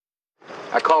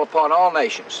I call upon all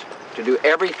nations to do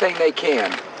everything they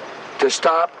can to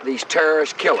stop these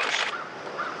terrorist killers.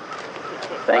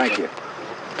 Thank you.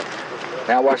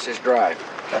 Now watch this drive.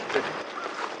 For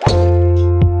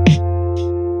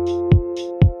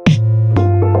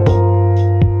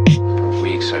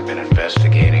weeks I've been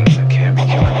investigating the Cabby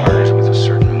killer murders with a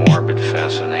certain morbid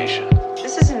fascination.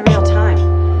 This is in real time.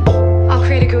 I'll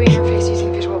create a GUI interface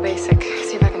using Visual Basic.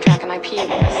 See if I can track an IP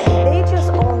address. They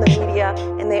just own the media,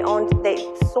 and they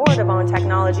sort of own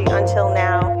technology until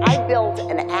now. I built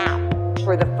an app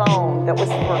for the phone that was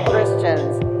for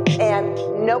Christians, and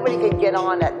nobody could get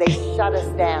on it. They shut us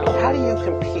down. How do you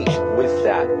compete with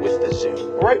that, with the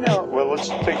Zoom? Right now, well, let's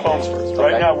take phones first.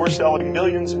 Right now, we're selling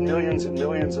millions and millions and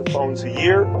millions of phones a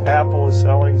year. Apple is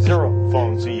selling 0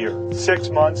 phones a year. 6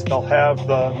 months, they'll have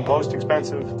the most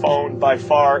expensive phone by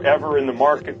far ever in the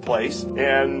marketplace.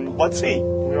 And let's see,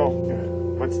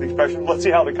 what's the expression? Let's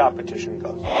see how the competition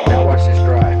goes. Now watch this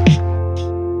drive.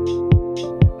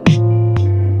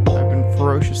 I've been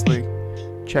ferociously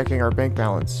checking our bank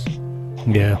balance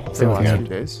Yeah, for the last few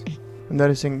days. I'm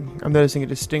noticing a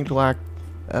distinct lack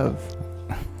of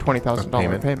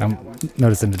 $20,000 payment. I'm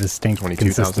noticing a distinct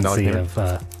consistency payment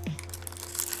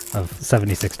of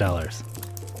 $76.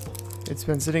 It's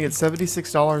been sitting at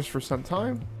 $76 for some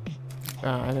time,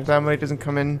 and if that money doesn't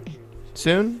come in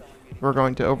soon, we're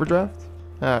going to overdraft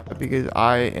because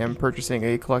I am purchasing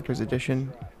a collector's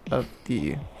edition of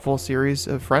the full series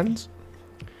of Friends.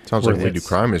 Sounds like We Do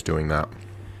Crime is doing that.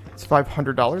 It's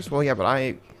 $500. Well, yeah,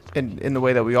 but in the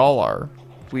way that we all are,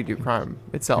 We Do Crime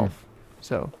itself.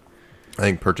 So I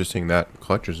think purchasing that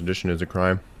collector's edition is a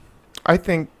crime. I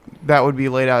think that would be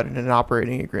laid out in an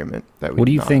operating agreement. That What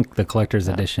do you think the collector's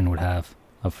edition would have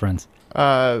of Friends?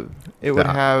 It would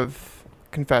have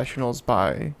confessionals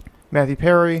by Matthew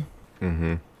Perry,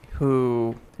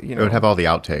 who it would have all the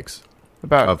outtakes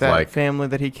about that family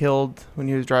that he killed when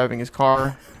he was driving his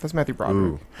car. That's Matthew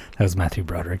Broderick. Ooh. That was Matthew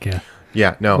Broderick, yeah.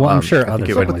 Yeah, no. Well, I'm sure other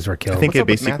families were killed. I think it would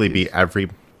basically be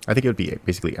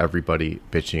basically everybody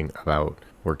bitching about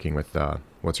working with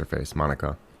what's her face,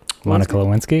 Monica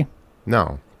Lewinsky?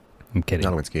 No, I'm kidding.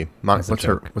 Not Lewinsky.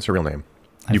 What's her real name?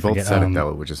 You both said it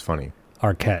though, which is funny.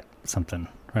 Arquette something,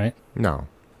 right? No,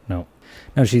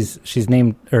 she's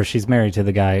named, or she's married to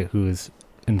the guy who's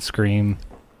in Scream.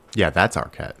 Yeah, that's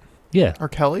Arquette. Yeah, R.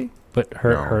 Kelly. But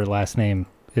her last name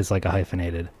is like a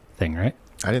hyphenated thing, right?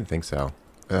 I didn't think so.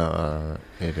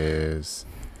 It is.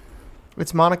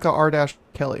 It's Monica R.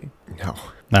 Kelly. No,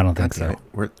 I don't think so.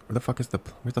 Where the fuck is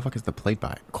the played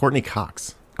by? Courtney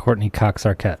Cox. Courtney Cox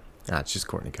Arquette. It's just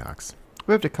Courtney Cox.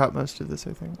 We have to cut most of this,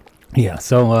 I think. Yeah.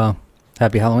 So,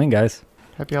 happy Halloween, guys.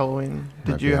 Happy Halloween.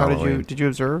 Did you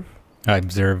observe? I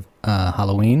observed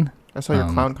Halloween. I saw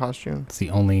your clown costume. It's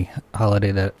the only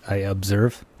holiday that I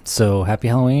observe. So happy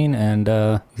Halloween, and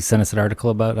you sent us an article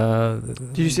about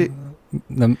Did you see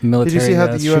the military? Did you see how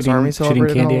the U.S. Army celebrated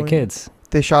shooting candy Halloween? at kids?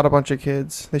 They shot a bunch of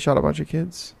kids.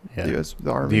 Yeah.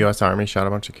 The Army. The U.S. Army shot a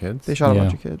bunch of kids. They shot a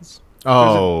bunch of kids.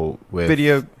 Oh,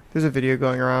 There's a video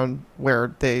going around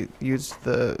where they used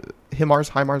the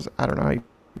HIMARS. I don't know how you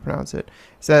pronounce it.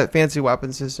 It's that fancy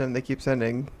weapon system they keep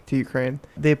sending to Ukraine.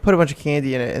 They put a bunch of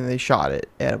candy in it and they shot it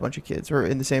at a bunch of kids, or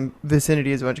in the same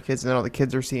vicinity as a bunch of kids, and then all the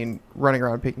kids are seen running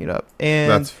around picking it up.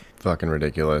 And that's fucking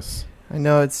ridiculous. I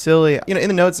know, it's silly. In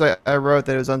the notes I wrote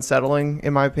that it was unsettling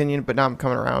in my opinion, but now I'm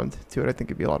coming around to it. I think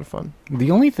it'd be a lot of fun.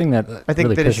 The only thing that I think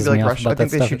really that it should be like Russian. I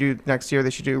think they should do next year. They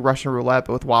should do Russian roulette,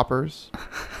 but with Whoppers.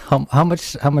 How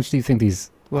much do you think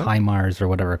these HIMARS or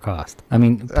whatever cost? I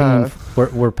mean,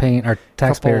 we're paying, our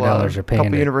taxpayer dollars are paying.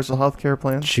 Couple universal health care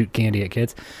plans. Shoot candy at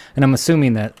kids, and I'm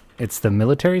assuming that it's the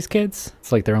military's kids.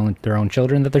 It's like their own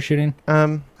children that they're shooting.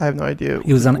 I have no idea.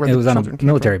 It was on a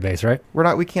military base, right?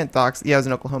 We can't dox. Yeah, it was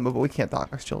in Oklahoma, but we can't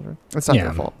dox children. It's not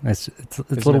their fault. It's a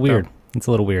little weird. It's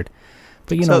a little weird.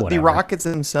 But the rockets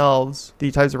themselves,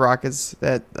 the types of rockets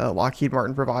that Lockheed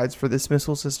Martin provides for this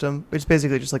missile system, which is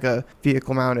basically just like a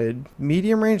vehicle-mounted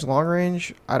medium range, long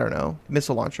range, I don't know,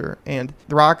 missile launcher. And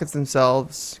the rockets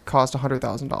themselves cost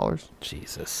 $100,000.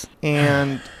 Jesus.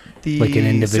 And the like an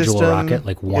individual system, rocket,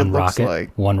 like one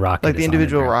rocket, like the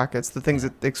individual rockets, the things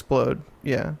that explode.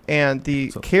 Yeah. And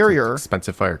the carrier,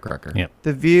 expensive firecracker. Yep.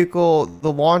 The vehicle,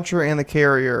 the launcher, and the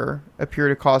carrier appear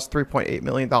to cost $3.8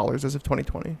 million as of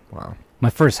 2020. Wow. My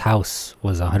first house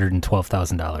was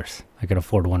 $112,000. I could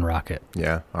afford one rocket.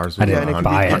 Yeah, ours was. I didn't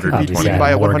buy it. You could buy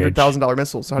a $100,000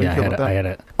 missile. So how do you feel about that? I had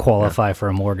to qualify for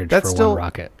a mortgage for one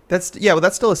rocket. That's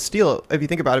still a steal if you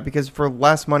think about it, because for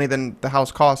less money than the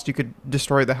house cost, you could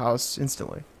destroy the house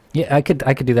instantly. Yeah, I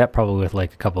could do that probably with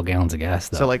like a couple gallons of gas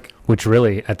though. So, like, which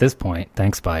really at this point,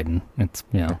 thanks Biden, it's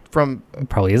from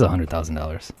probably is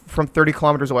 $100,000 from 30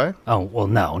 kilometers away. Oh well,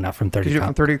 no, not from 30.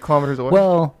 From 30 kilometers away.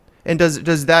 Well, and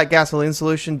does that gasoline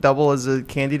solution double as a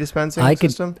candy dispensing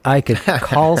system? I could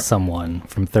call someone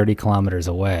from 30 kilometers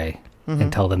away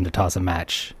and tell them to toss a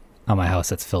match on my house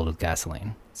that's filled with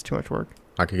gasoline. It's too much work.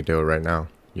 I could do it right now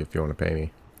if you want to pay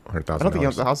me $100,000. I don't think he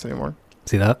owns the house anymore.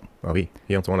 See that? Well, he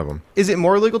owns one of them. Is it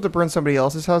more legal to burn somebody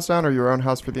else's house down or your own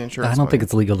house for the insurance? I don't think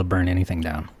it's legal to burn anything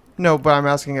down. No, but I'm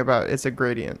asking about it's a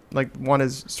gradient. Like one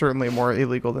is certainly more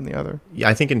illegal than the other. Yeah,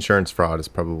 I think insurance fraud is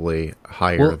probably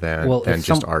higher than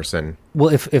just arson. Well,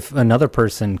 if another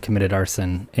person committed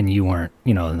arson and you weren't,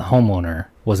 and the homeowner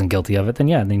wasn't guilty of it, then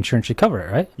yeah, the insurance should cover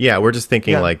it, right? Yeah, we're just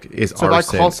thinking is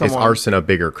arson a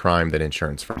bigger crime than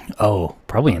insurance fraud? Oh,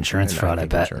 probably insurance fraud. I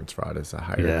bet insurance fraud is a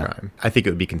higher crime. I think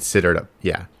it would be considered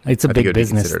it's a big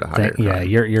business thing. Yeah,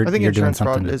 you're doing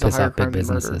something to piss off big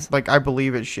businesses. Like I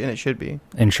believe it should be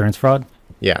insurance fraud.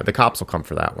 Yeah, the cops will come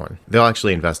for that one. They'll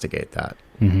actually investigate that.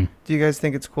 Mm-hmm. Do you guys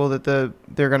think it's cool that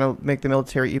they're gonna make the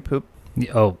military eat poop?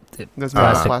 Oh,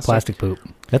 plastic poop.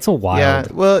 That's a wild.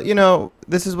 Yeah, well,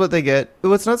 this is what they get.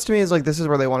 What's nuts to me is like this is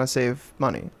where they want to save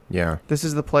money. Yeah. This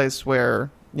is the place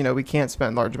where we can't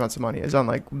spend large amounts of money. It's on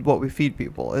like what we feed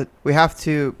people. We have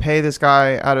to pay this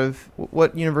guy out of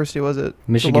what university was it?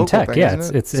 Michigan Tech. Thing, yeah,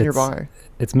 it's nearby.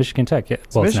 It's Michigan Tech. Yeah.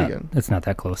 It's Michigan. It's not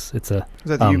that close. It's a. Is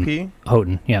that the UP?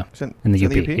 Houghton. Yeah. In the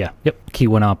UP. Yeah. Yep.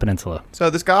 Keweenaw Peninsula. So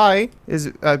this guy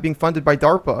is being funded by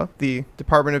DARPA, the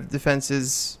Department of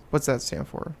Defense's. What's that stand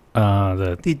for?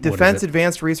 The Defense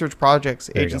Advanced Research Projects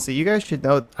Agency. You guys should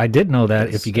know. I did know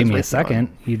that. If you gave me a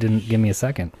second, you didn't give me a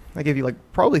second. I gave you like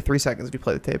probably 3 seconds if you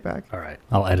play the tape back. All right,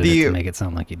 I'll edit it to make it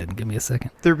sound like you didn't give me a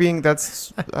second.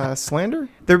 That's slander.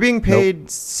 They're being paid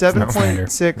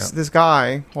 7.6. This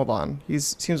guy, hold on, he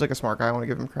seems like a smart guy. I want to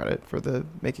give him credit for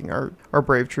making our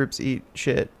brave troops eat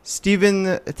shit. Stephen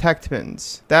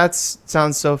Techtmans. That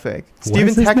sounds so fake.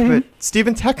 Stephen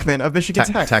Techman of Michigan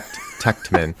Tech.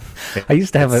 Techtman. I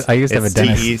used to have a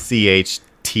dentist.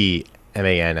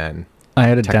 Techtman. I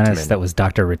had a dentist that was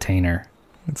Dr. Retainer.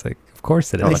 It's like, of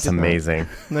course it is. Oh, that's amazing.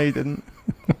 No, you didn't.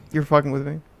 You're fucking with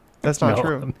me. That's not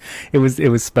true. It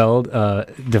was spelled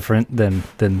different than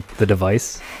the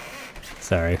device.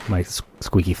 Sorry, my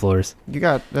squeaky floors. You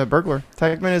got a burglar.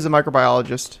 Techman is a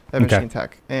microbiologist at Michigan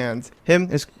Tech, and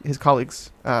his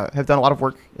colleagues have done a lot of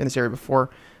work in this area before.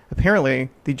 Apparently,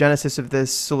 the genesis of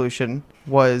this solution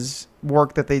was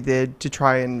work that they did to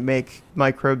try and make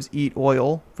microbes eat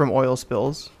oil from oil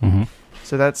spills. Mm-hmm.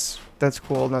 So that's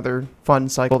cool. Another fun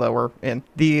cycle that we're in.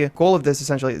 The goal of this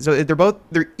essentially, so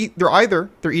they're either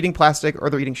eating plastic or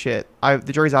they're eating shit.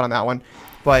 The jury's out on that one,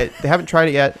 but they haven't tried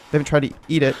it yet. They haven't tried to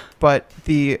eat it, but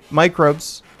the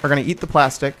microbes are going to eat the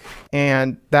plastic,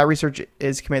 and that research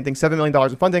is commanding $7 million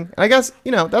in funding. And I guess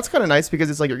that's kind of nice because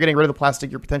it's like you're getting rid of the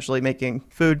plastic, you're potentially making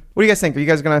food. What do you guys think? Are you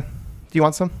guys do you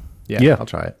want some? Yeah, I'll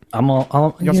try it.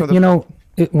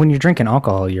 When you're drinking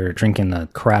alcohol, you're drinking the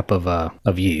crap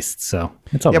of yeast, so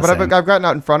it's all the same. I've gotten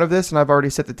out in front of this, and I've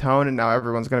already set the tone, and now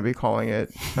everyone's going to be calling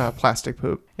it plastic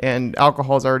poop. And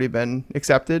alcohol's already been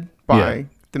accepted by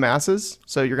the masses,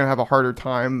 so you're going to have a harder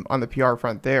time on the PR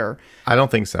front there. I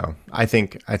don't think so. I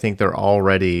think they're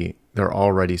already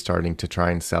starting to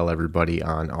try and sell everybody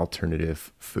on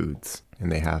alternative foods.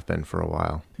 And they have been for a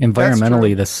while.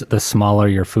 Environmentally, the smaller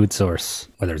your food source,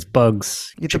 whether it's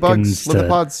bugs, eat chickens, the bugs, live the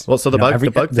pods. Well, so the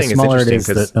bug thing is smaller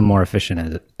interesting because the more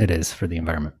efficient it is for the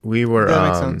environment. We were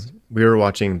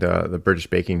watching the British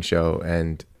Baking Show,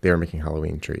 and they were making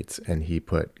Halloween treats, and he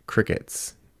put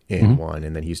crickets in one,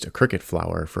 and then he used a cricket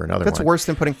flour for another. That's worse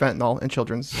than putting fentanyl in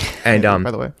children's. And by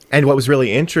the way, and what was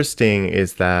really interesting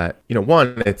is that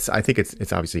one, I think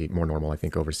it's obviously more normal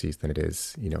overseas than it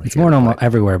is It's more normal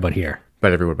everywhere but here.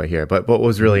 But what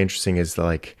was really interesting is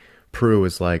like Prue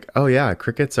was like, oh yeah,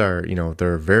 crickets are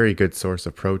they're a very good source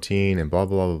of protein and blah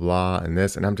blah blah blah and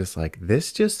this, and I'm just like,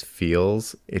 this just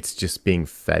feels it's just being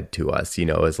fed to us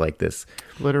as like this.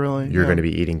 Literally, you're going to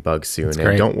be eating bugs soon, and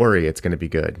great. Don't worry, it's going to be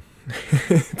good.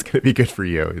 It's going to be good for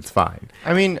you. It's fine.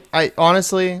 I mean, I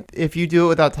honestly, if you do it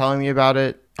without telling me about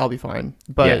it, I'll be fine.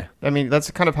 But I mean, that's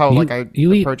kind of how I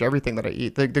approach everything that I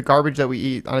eat. The garbage that we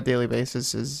eat on a daily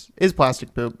basis is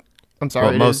plastic poop. I'm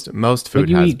sorry. Well, most food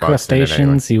has eat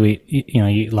crustaceans. Anyway. You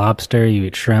eat lobster. You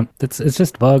eat shrimp. It's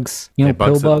just bugs. Pill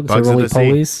bugs or roly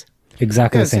polies.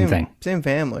 Exactly the same thing. Same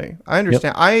family. I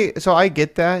understand. Yep. I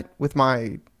get that with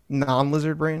my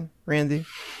non-lizard brain, Randy,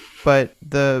 but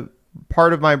the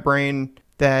part of my brain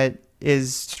that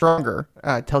is stronger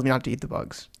tells me not to eat the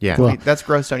bugs. Yeah. Well, That's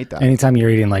gross. Don't eat that. Anytime you're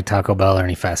eating like Taco Bell or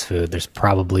any fast food, there's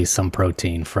probably some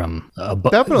protein from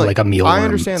Definitely. like a mealworm I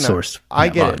understand that. source. I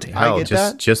get it. Hell, I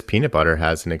get just peanut butter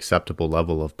has an acceptable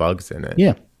level of bugs in it.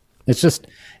 Yeah. It's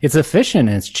efficient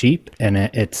and it's cheap, and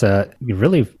it's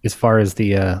really, as far as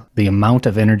the amount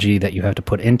of energy that you have to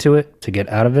put into it to get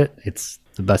out of it, it's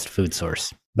the best food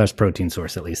source, best protein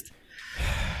source at least.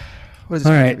 What is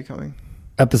All this right. becoming?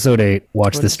 Episode 8.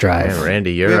 Watch this drive. Man,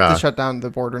 Randy, We you're have to shut down the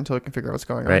border until we can figure out what's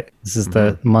going on. right. This is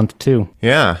the month 2.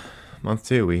 Yeah, month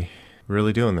 2. We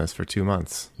really doing this for 2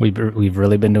 months. We've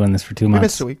really been doing this for 2 months.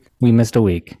 missed a week. We missed a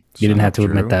week. You didn't have to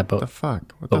Drew. admit that, What but the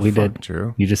fuck? What but the we fuck, did.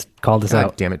 Drew. You just called us God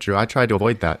out. damn it, Drew. I tried to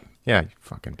avoid that. Yeah, you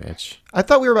fucking bitch. I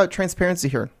thought we were about transparency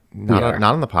here. Not are.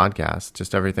 not on the podcast,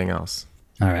 just everything else.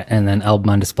 All right, and then album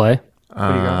on display.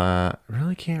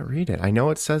 Really can't read it. I know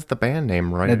it says the band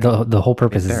name right. The whole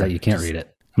purpose Right is there. that you can't Just- read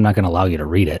it. I'm not going to allow you to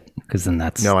read it because then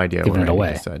that's No idea giving what it Randy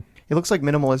away. just said. It looks like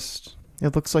minimalist.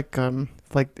 It looks like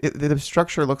the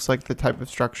structure looks like the type of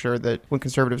structure that when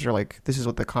conservatives are like, this is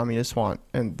what the communists want,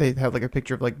 and they have like a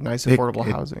picture of like nice affordable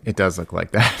housing. It does look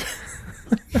like that.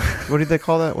 What did they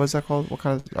call that? What's that called? What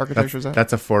kind of architecture is that?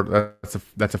 That's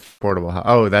affordable.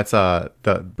 Oh, that's the.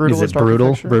 Brutalist Is it brutal?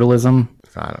 architecture? Brutalism?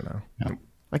 I don't know.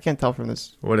 I can't tell from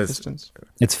this What is- distance.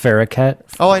 It's Farragut.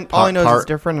 All I know is Par- it's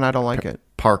different, and I don't like it.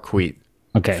 Parquet.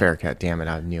 Okay. Farragut. Damn it!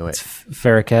 I knew it.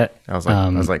 Farragut. I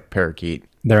was like parakeet.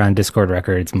 They're on Discord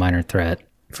Records, Minor Threat,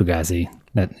 Fugazi,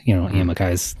 that, Ian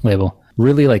Mackay's label.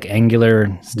 Really like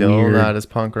angular, Still weird. not as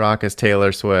punk rock as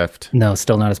Taylor Swift. No,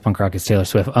 still not as punk rock as Taylor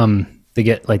Swift. They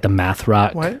get like the math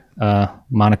rock What?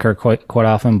 moniker quite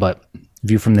often, but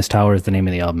View from This Tower is the name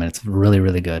of the album, and it's really,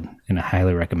 really good, and I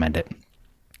highly recommend it.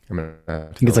 I'm gonna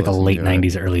I think it's like a late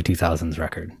 90s, early 2000s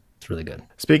record. It's really good.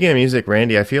 Speaking of music,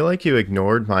 Randy, I feel like you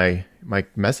ignored my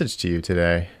message to you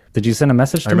today. Did you send a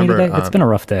message to me remember, today? It's been a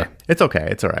rough day. It's okay.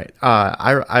 It's all right.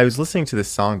 I was listening to this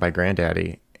song by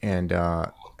Granddaddy, and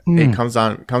it comes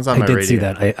on my I did radio. see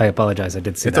that. I apologize. I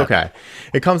did see It's that. okay.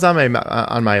 It comes on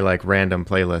my like random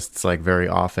playlists like very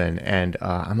often, and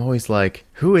I'm always like,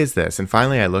 who is this? And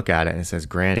finally I look at it and it says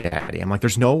Granddaddy. I'm like,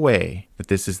 there's no way that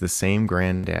this is the same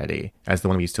Granddaddy as the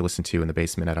one we used to listen to in the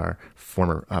basement at our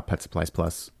former Pet Supplies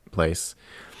Plus place.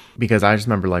 Because I just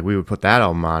remember like we would put that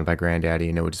album on by Granddaddy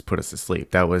and it would just put us to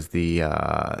sleep. That was the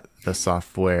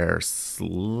Software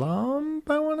Slump,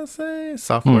 I want to say.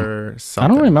 Software I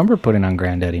something. don't remember putting on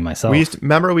Granddaddy myself. We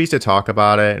used to talk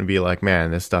about it and be like,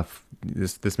 man, this stuff,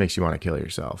 this makes you want to kill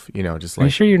yourself. Just Are you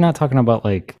like, sure you're not talking about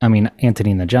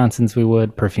Anthony and the Johnsons we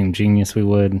would, Perfume Genius we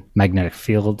would, Magnetic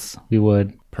Fields we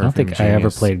would. I don't Perfume think I ever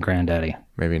Genius. played Granddaddy.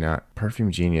 maybe not.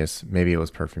 Perfume Genius. Maybe it was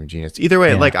Perfume Genius. Either way,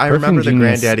 Yeah, like I Perfume remember the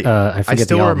Genius, Granddaddy. I forget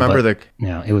still the album, remember but, the.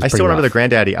 yeah, it was I still pretty remember the rough.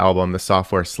 Granddaddy album, the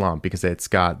Software Slump, because it's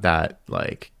got that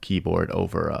like keyboard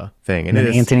over a thing, and And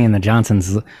it then is, Anthony and the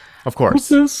Johnsons. of course.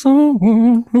 There's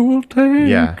someone who will take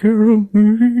Yeah. care of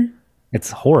me.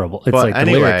 It's horrible. It's But like the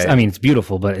anyway, lyrics. I mean, it's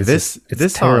beautiful, but it's this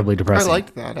song- terribly I depressing.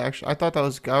 liked that actually. I thought that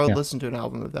was. I would listen to an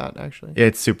album of that actually.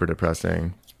 It's super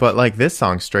depressing. But like this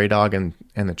song, Stray Dog and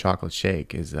the Chocolate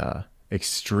Shake, is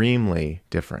extremely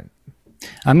different.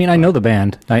 I mean, I know the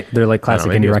band. They're like classic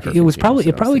maybe indie it was rock. It Perfume was probably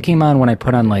Genius, it probably came on when I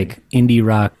put on like indie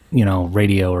rock,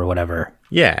 radio or whatever.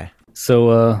 Yeah.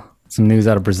 So, Some news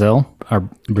out of Brazil, our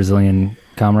Brazilian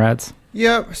comrades.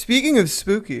 yeah, speaking of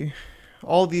spooky,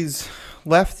 all these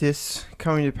leftists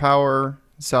coming to power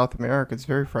in South America, it's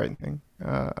very frightening.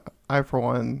 I, for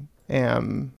one,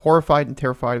 am horrified and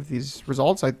terrified of these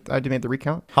results. I demand the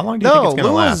recount. How long do you think it's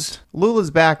gonna last?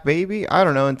 Lula's back, baby. I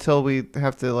don't know until we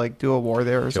have to like do a war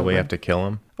there or Till something. we have to kill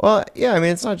him. Well, yeah, I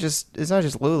mean, it's not just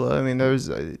Lula. I mean,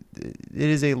 it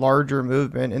is a larger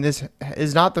movement, and this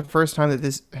is not the first time that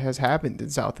this has happened in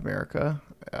South America.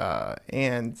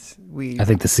 And I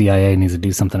think the CIA needs to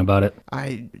do something about it.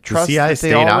 I The trust CIA that they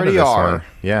stayed out of already this are. one.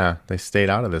 Yeah, they stayed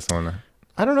out of this one.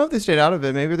 I don't know if they stayed out of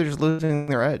it. Maybe they're just losing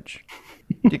their edge.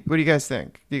 What do you guys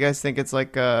think? Do you guys think it's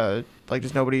like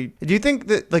just nobody? Do you think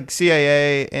that like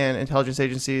CIA and intelligence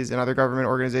agencies and other government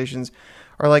organizations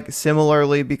are like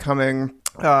similarly becoming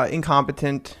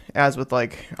incompetent as with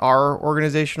like our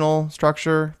organizational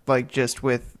structure, like just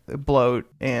with bloat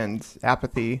and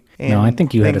apathy? And No, I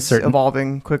think you had a things certain-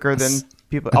 evolving quicker than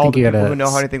people. I All think the you had people a who know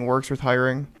how s- anything works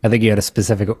retiring. I think you had a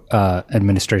specific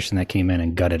administration that came in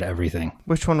and gutted everything.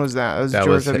 Which one was that? It was That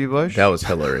George was W. Bush. That was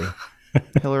Hillary.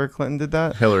 Hillary Clinton did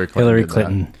that. Hillary Clinton. Hillary did that.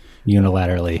 Clinton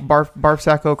unilaterally. Barf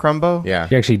Sacco Crumbo. Yeah.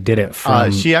 She actually did it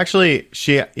from. She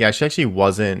actually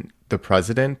wasn't the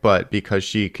president, but because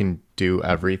she can do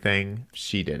everything,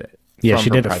 she did it. Yeah, from she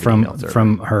her did it private email server.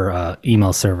 from her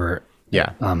email server.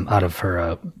 Yeah. Out of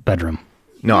her bedroom.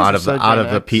 No, guys out are of the so out of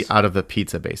Gen the X. out of the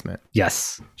pizza basement.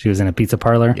 Yes, she was in a pizza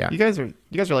parlor. Yeah, You guys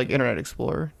are like Internet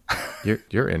Explorer.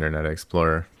 you're Internet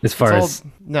Explorer. As far It's as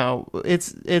all, no,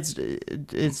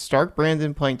 it's Stark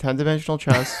Brandon playing 10-dimensional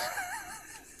chess.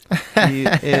 He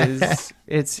is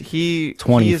it's he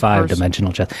 25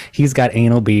 dimensional chess. He's got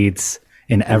anal beads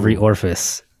in every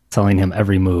orifice telling him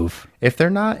every move. If they're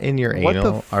not in your What the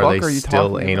anal, fuck are they are you still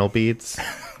talking anal about? beads?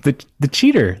 The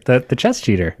cheater, the chess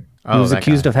cheater. He Oh, was that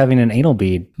accused guy. of having an anal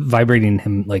bead vibrating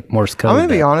him like Morse code. I'm gonna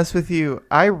be that- honest with you.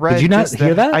 I read. you not just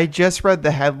hear that? I just read the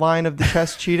headline of the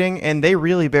chess cheating, and they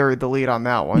really buried the lead on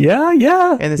that one.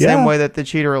 Yeah. In the same way that the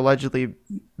cheater allegedly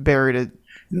buried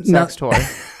a sex toy.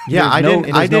 Yeah, I There's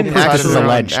didn't. no I didn't proof. This is actually.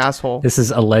 alleged. Asshole. This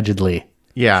is allegedly.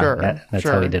 Yeah, Sure. That's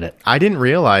sure. how he did it. I didn't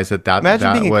realize that Imagine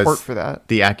that being in was court for that.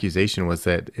 the accusation was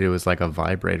that it was like a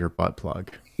vibrator butt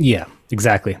plug. Yeah,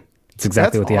 exactly. It's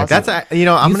exactly That's what the awesome. accusation.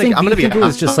 That's I'm gonna be think it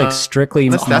was just like honest. strictly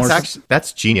That's Morse. actually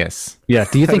that's genius. Yeah.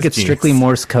 Do you think That it's is strictly genius.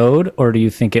 Morse code, or do you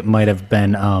think it might have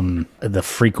been the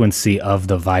frequency of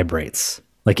the vibrates?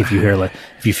 Like if you hear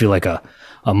if you feel like a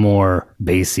more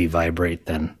bassy vibrate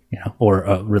than or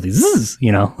a really zzz,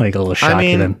 like a little shock. I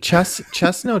mean, than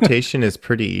chess notation is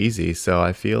pretty easy, so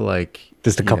I feel like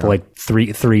just a couple like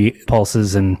three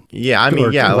pulses and yeah. I mean,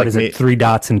 or yeah, what like is it? 3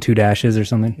 dots and 2 dashes or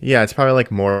something. yeah, it's probably like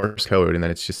Morse code, and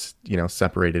then it's just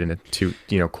separated into two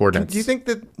coordinates. Do you think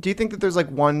that there's like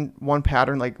one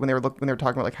pattern, like when they were talking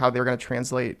about like how they were going to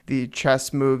translate the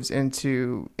chess moves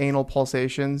into anal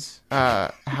pulsations,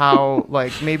 how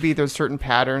like maybe there's certain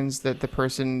patterns that the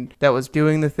person that was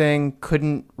doing the thing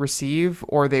couldn't receive,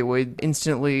 or they would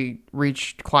instantly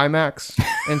reach climax,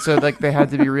 and so like they had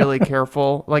to be really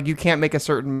careful. Like you can't make a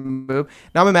certain move.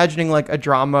 Now I'm imagining like a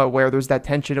drama where there's that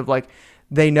tension of like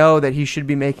they know that he should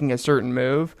be making a certain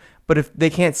move, but if they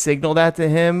can't signal that to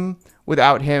him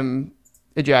without him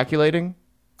ejaculating,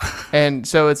 and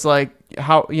so it's like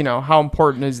how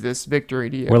important is this victory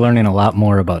to you? We're learning a lot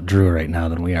more about Drew right now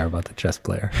than we are about the chess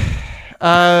player.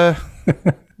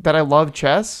 That I love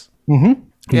chess.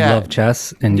 You Yeah. love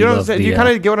chess, and You know what I'm love saying? the, Do you kind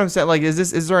of get what I'm saying? Like,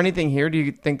 is there anything here? Do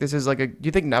you think this is like do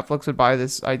you think Netflix would buy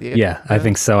this idea? Yeah, I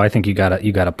think so. I think you got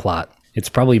a plot. It's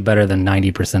probably better than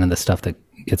 90% of the stuff that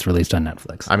gets released on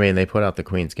Netflix. I mean, they put out the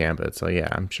Queen's Gambit, so yeah,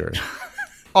 I'm sure.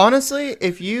 Honestly,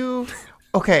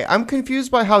 I'm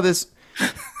confused by how this.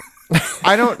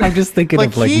 I don't. I'm just thinking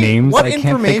of names. What I can't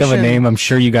think of a information- name. I'm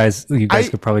sure you guys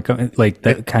could probably come like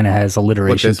that. Kind of has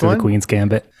alliteration this to the one? Queen's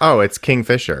Gambit. Oh, it's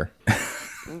Kingfisher.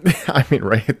 I mean,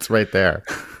 it's right there.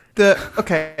 The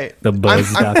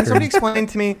buzz Can doctor. somebody explain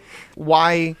to me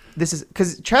why this is?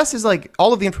 Because chess is like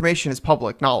all of the information is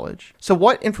public knowledge. So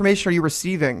what information are you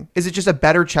receiving? Is it just a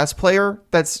better chess player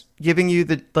that's giving you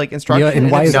the instruction? Yeah, and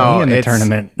why is he in the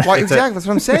tournament? Why exactly? That's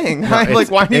what I'm saying.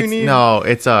 Why do you need? No,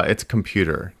 it's a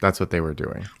computer. That's what they were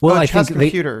doing. Well, I chess think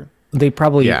computer. they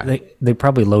probably Yeah. they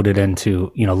probably loaded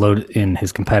load in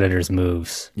his competitors'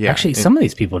 moves. Yeah, Actually, some of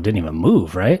these people didn't even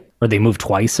move, right? Or they moved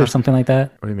twice or something like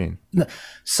that. What do you mean?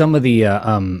 Some of the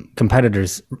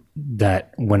competitors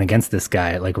that went against this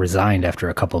guy resigned after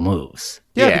a couple moves.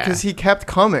 Yeah, because he kept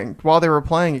coming while they were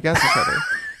playing against each other.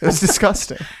 It was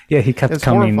disgusting. Yeah, he kept It's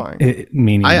coming, horrifying.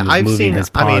 meaning he was I've moving seen- his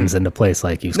I mean- pawns into place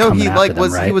like he was No, coming he after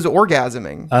them, right? he was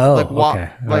orgasming. Oh, like, wa- okay.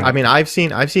 like I mean, I've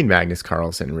seen Magnus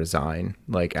Carlsen resign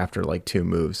after 2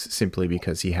 moves simply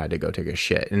because he had to go take a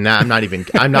shit, and I'm not even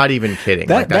kidding.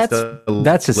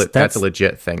 That's a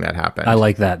legit thing that happened. I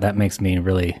like that. That makes me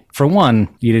really. For one,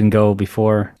 you didn't go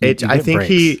before. You I get think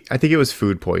breaks. I think it was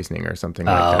food poisoning or something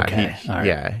like Oh, that. okay. All right.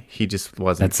 Yeah, he just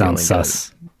wasn't. That sounds feeling good.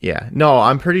 sus. Yeah, no,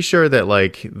 I'm pretty sure that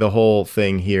the whole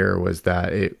thing here was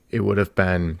that it would have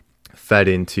been fed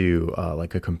into a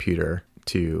computer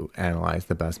to analyze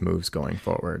the best moves going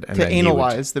forward, and to then he would-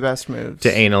 analyze the best moves.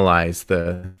 to analyze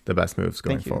the best moves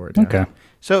going Thank you. forward. yeah. Okay.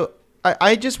 So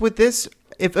I just with this,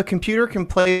 if a computer can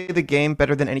play the game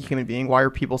better than any human being, why are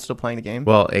people still playing the game?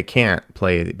 Well, it can't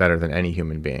play better than any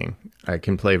human being. I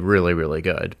can play really, really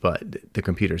good, but the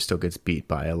computer still gets beat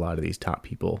by a lot of these top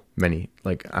people. Many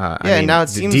and now it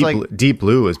seems like- Deep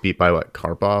Blue was beat by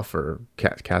Karpov or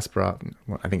Kasparov.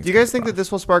 Well, I think. Do you guys think that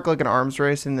this will spark an arms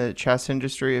race in the chess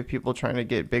industry of people trying to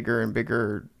get bigger and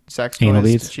bigger sex Anal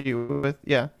toys beads? to cheat with?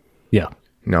 Yeah. Yeah.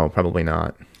 No, probably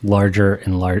not. Larger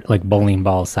and large, like bowling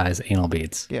ball size anal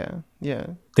beads. Yeah. Yeah.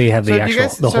 They have So the do you actual,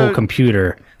 guys- the whole so-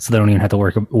 computer, so they don't even have to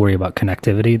worry about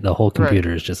connectivity. The whole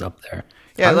computer is just up there.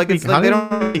 Yeah, How did like we- it's how like they did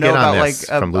don't we know get on about this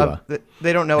from Lua?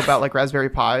 they don't know about Raspberry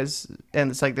Pis, and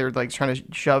it's like they're trying to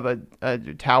shove a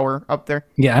tower up there.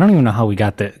 Yeah, I don't even know how we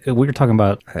got that. We were talking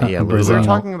about Yeah, Lulu. We were Brazilian.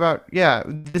 talking about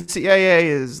the CIA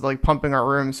is pumping our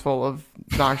rooms full of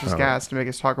noxious gas to make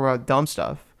us talk about dumb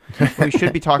stuff. We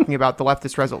should be talking about the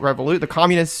leftist revolution, the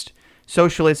communist,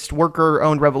 socialist,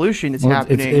 worker-owned revolution is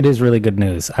happening. It is really good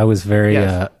news. I was very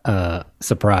Yes.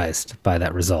 surprised by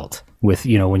that result. With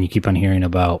when you keep on hearing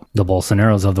about the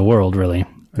Bolsonaros of the world, really.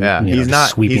 Yeah, he's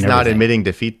he's not admitting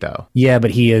defeat though. Yeah,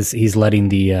 but he's letting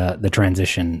the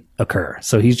transition occur.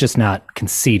 So he's just not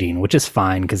conceding, which is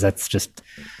fine because that's just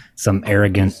some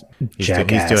arrogant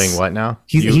jackass. He's doing what now?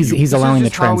 He's allowing the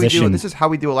transition. This is how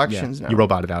we do elections now. You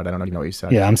roboted out. I don't even know what you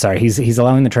said. Yeah, I'm sorry. He's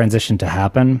allowing the transition to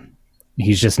happen.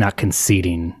 He's just not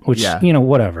conceding, which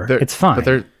whatever. It's fine.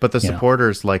 But the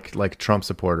supporters like Trump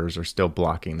supporters are still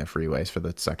blocking the freeways for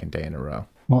the second day in a row.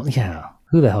 Well, yeah.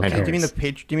 Who the hell cares? Do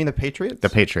you mean the Patriots? The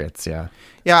Patriots, yeah.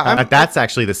 Yeah, that's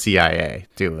actually the CIA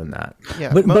doing that.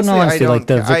 Yeah, but in all honesty, like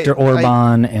the Viktor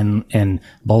Orban and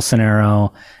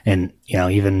Bolsonaro and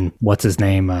even what's his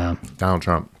name? Donald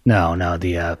Trump. No,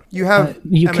 the you have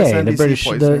UK, the British,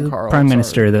 the Prime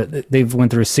Minister. They've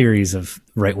went through a series of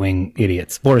right wing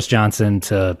idiots. Boris Johnson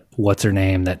to what's her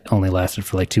name that only lasted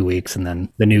for like 2 weeks, and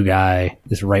then the new guy,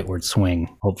 this rightward swing,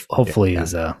 hopefully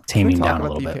is taming down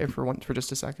a little bit. For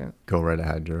just a second. Go right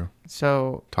ahead, Drew.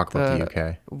 So talk about the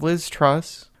UK. Liz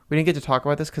Truss. We didn't get to talk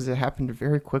about this because it happened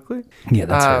very quickly. Yeah,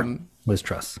 that's fair. Liz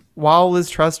Truss. While Liz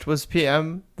Truss was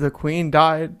PM, the Queen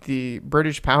died. The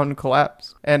British pound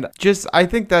collapsed, and I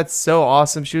think that's so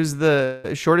awesome. She was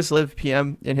the shortest-lived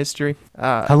PM in history.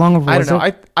 How long was I don't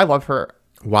know. I love her.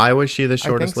 Why was she the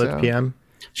shortest-lived PM?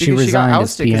 She resigned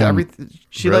as PM.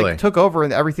 She took over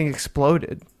and everything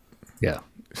exploded. Yeah.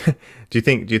 Do you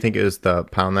think it was the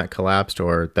pound that collapsed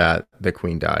or that the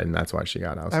Queen died and that's why she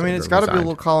got ousted? I mean, it's got to be a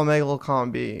little column A, a little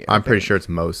column B. I'm pretty sure it's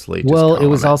mostly just it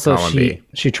was also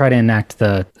she tried to enact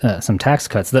some tax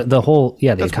cuts. The whole the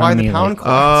that's economy. Why the pound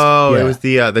collapsed. It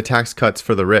was the tax cuts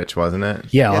for the rich, wasn't it?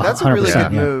 Yeah, that's a really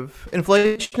good move.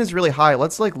 Inflation is really high.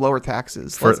 Let's lower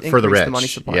taxes. Let's for the rich. The money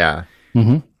supply. Yeah.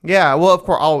 Mm-hmm. Yeah, well, of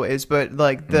course, always, but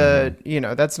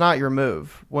that's not your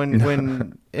move.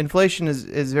 When inflation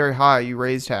is very high, you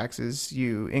raise taxes,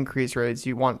 you increase rates,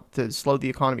 you want to slow the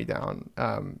economy down.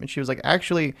 And she was like,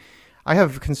 actually, I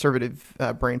have conservative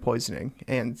brain poisoning,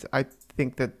 and I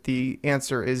think that the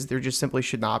answer is there just simply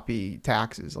should not be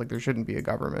taxes. Like there shouldn't be a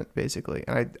government, basically.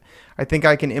 And I think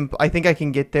I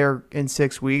can get there in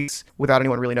 6 weeks without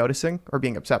anyone really noticing or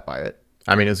being upset by it.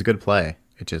 I mean, it was a good play.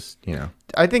 It just,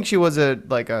 I think she was a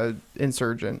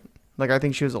insurgent. I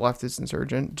think she was a leftist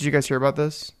insurgent. Did you guys hear about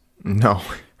this? No.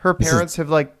 Her parents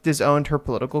have disowned her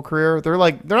political career. They're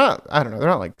not, I don't know, they're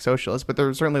not like socialists, but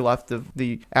they're certainly left of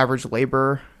the average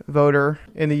labor voter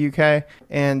in the UK.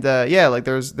 And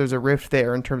there's a rift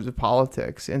there in terms of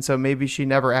politics. And so maybe she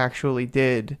never actually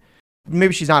did.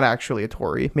 Maybe she's not actually a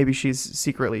Tory. Maybe she's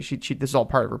secretly, this is all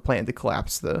part of her plan to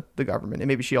collapse the government. And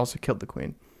maybe she also killed the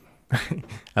Queen.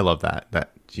 I love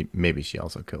that maybe she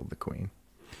also killed the Queen.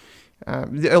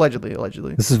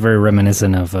 Allegedly. This is very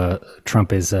reminiscent of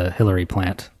Trump is a Hillary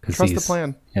plant. Trust the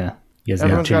plan. Yeah, he has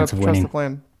no chance of winning. Trust the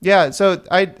plan. Yeah, so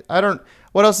I don't.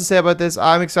 What else to say about this?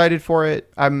 I'm excited for it.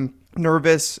 I'm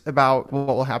nervous about what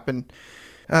will happen.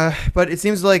 But it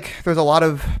seems like there's a lot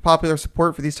of popular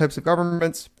support for these types of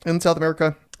governments in South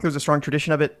America. There's a strong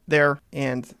tradition of it there,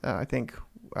 and I think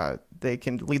they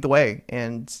can lead the way,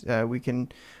 and we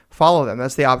can follow them.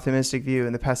 That's the optimistic view,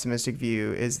 and the pessimistic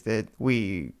view is that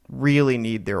we really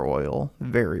need their oil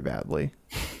very badly.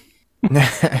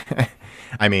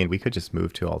 I mean, we could just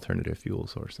move to alternative fuel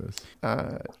sources.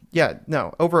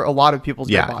 Over a lot of people's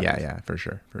dead bodies. Yeah, for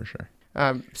sure.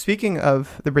 Speaking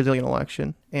of the Brazilian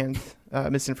election and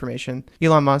misinformation,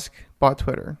 Elon Musk bought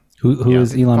Twitter. Who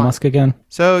is Elon Musk again?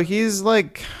 So he's I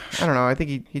don't know. I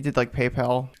think he did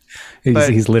PayPal.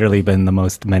 He's literally been the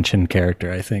most mentioned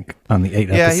character, I think, on the 8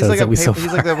 episodes that we saw. He's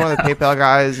one of the PayPal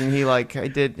guys, and he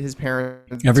did his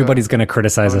parents. Everybody's gonna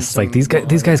criticize us. These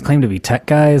guys claim to be tech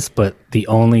guys, but the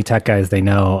only tech guys they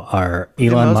know are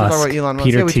Elon Musk,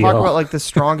 Peter Thiel. We talk about the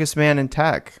strongest man in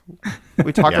tech.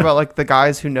 We talk about the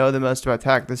guys who know the most about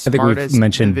tech. The smartest. I think we've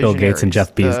mentioned Bill Gates and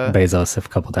Jeff Bezos a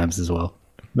couple times as well.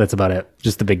 That's about it.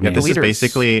 Just the big names. This is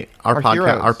basically our podcast.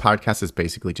 Heroes. Our podcast is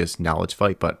basically just knowledge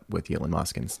fight, but with Elon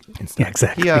Musk instead. Yeah,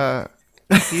 exactly.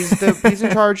 He's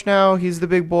in charge now. He's the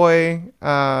big boy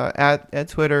at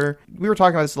Twitter. We were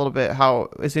talking about this a little bit. How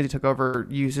as soon as he took over,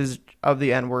 uses of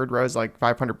the N-word rose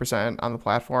 500% on the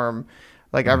platform.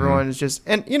 Everyone is just,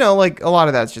 and a lot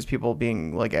of that's just people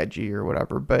being edgy or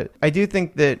whatever. But I do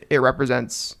think that it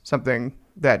represents something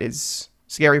that is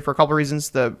scary for a couple of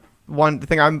reasons. The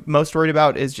thing I'm most worried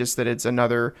about is just that it's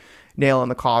another nail in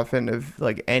the coffin of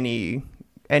any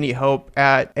hope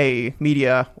at a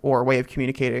media or way of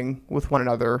communicating with one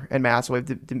another en masse, way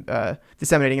of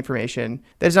disseminating information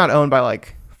that is not owned by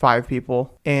 5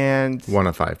 people, and One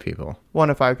of 5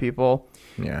 people.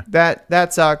 Yeah.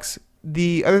 That sucks.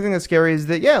 The other thing that's scary is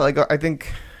that, yeah, like, I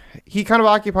think he kind of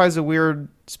occupies a weird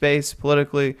space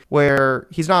politically where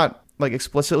he's not like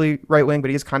explicitly right wing, but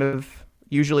he's kind of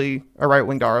usually a right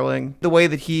wing darling. The way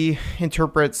that he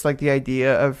interprets like the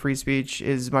idea of free speech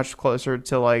is much closer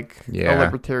to like a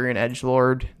libertarian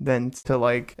edgelord than to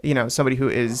like, you know, somebody who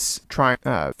is trying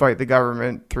to fight the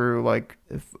government through like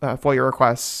FOIA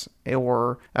requests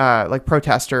or like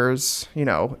protesters, you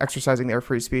know, exercising their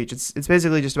free speech. It's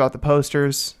basically just about the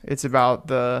posters. It's about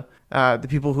the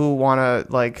people who want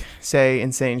to like say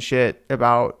insane shit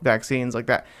about vaccines like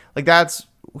that. Like that's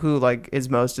who like is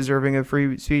most deserving of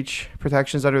free speech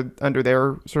protections under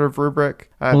their sort of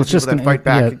rubric. Well, it's just going gonna to fight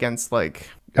back against like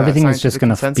everything is just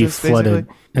going to be consensus, flooded.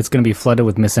 basically. It's going to be flooded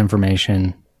with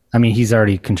misinformation. I mean, he's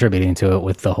already contributing to it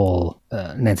with the whole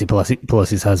Nancy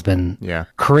Pelosi's husband. Yeah.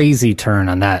 Crazy turn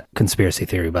on that conspiracy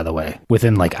theory, by the way.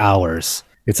 Within like hours,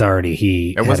 it's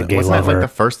already Wasn't it like the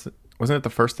first? Wasn't it the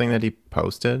first thing that he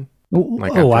posted?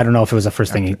 Like I don't know if it was the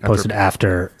first thing he posted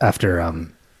after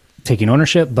taking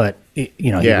ownership, but he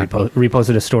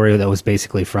reposted a story that was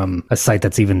basically from a site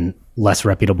that's even less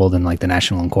reputable than like the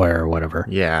National Enquirer or whatever.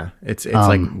 Yeah, it's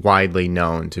like widely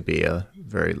known to be a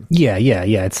very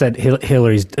It said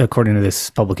Hillary's, according to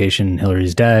this publication,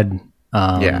 Hillary's dead.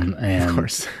 And of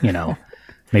course. You know,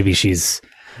 maybe she's,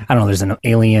 I don't know, there's an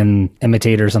alien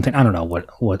imitator or something. I don't know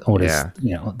what is,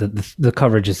 you know, the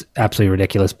coverage is absolutely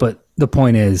ridiculous. But the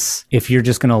point is, if you're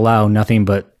just going to allow nothing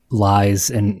but lies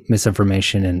and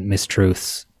misinformation and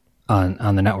mistruths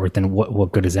on the network, then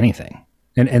what good is anything?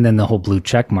 And then the whole blue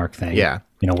check mark thing. Yeah.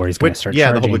 You know, where he's going to start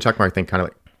charging. The whole blue check mark thing kind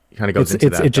of goes into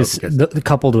that. It just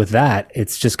coupled with that,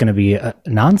 it's just going to be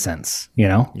nonsense, you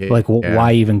know?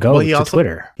 Why even go to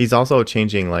Twitter? He's also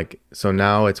changing, like, so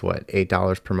now it's what,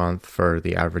 $8 per month for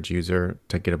the average user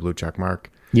to get a blue check mark.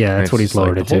 Yeah, that's what he's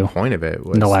lowered it to. The whole point of it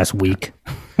was in the last week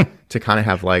to kind of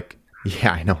have like,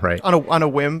 yeah, I know, right? On a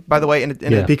whim, by the way, in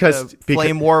a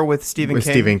flame war with Stephen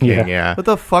King. Yeah. What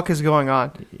the fuck is going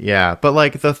on? Yeah, but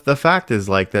like the fact is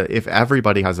like that if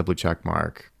everybody has a blue check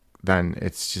mark, then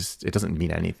it's just, it doesn't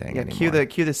mean anything anymore.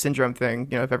 Cue the syndrome thing.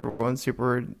 You know, if everyone's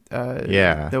super,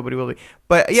 yeah, nobody will be.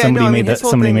 But yeah, somebody made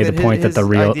the point that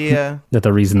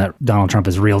the reason that Donald Trump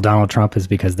is real Donald Trump is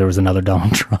because there was another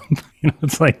Donald Trump. You know,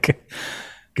 it's like,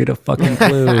 get a fucking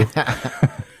clue.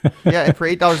 Yeah, and for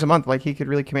 $8 a month, like he could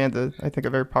really command I think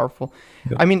a very powerful.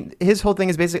 Yep. I mean, his whole thing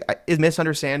is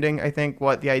misunderstanding, I think,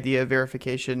 what the idea of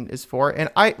verification is for.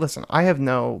 And I have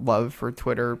no love for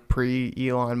Twitter pre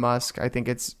Elon Musk. I think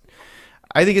it's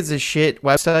a shit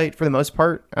website for the most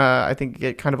part. I think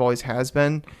it kind of always has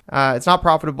been. It's not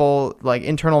profitable. Like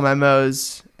internal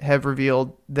memos have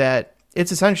revealed that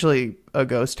it's essentially a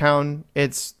ghost town.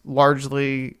 It's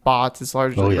largely bots. It's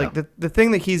largely like the thing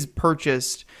that he's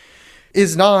purchased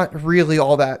is not really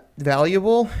all that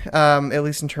valuable, at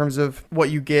least in terms of what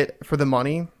you get for the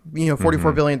money. You know,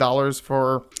 $44 billion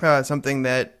for something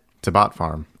that... It's a bot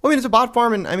farm. Well, I mean, it's a bot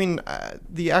farm, and I mean,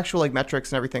 the actual like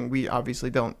metrics and everything, we obviously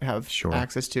don't have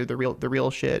access to the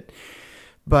real shit.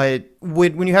 But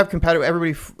when you have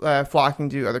everybody flocking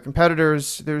to other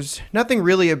competitors, there's nothing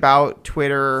really about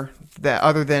Twitter that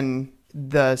other than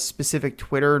the specific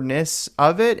Twitter-ness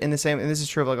of it. And this is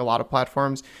true of like a lot of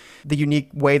platforms. The unique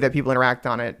way that people interact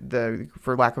on it,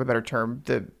 for lack of a better term,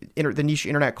 the niche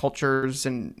internet cultures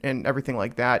and everything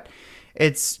like that.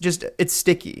 It's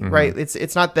sticky, right?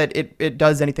 It's not that it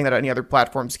does anything that any other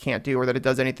platforms can't do or that it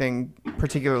does anything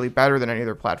particularly better than any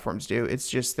other platforms do. It's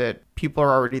just that people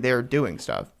are already there doing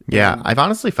stuff. Yeah, I've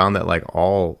honestly found that like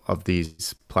all of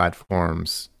these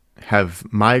platforms have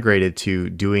migrated to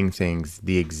doing things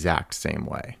the exact same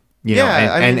way. You know,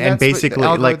 and basically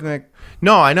like,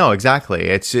 no, I know exactly.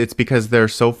 It's because they're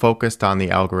so focused on the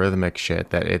algorithmic shit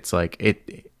that it's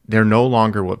like they're no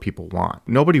longer what people want.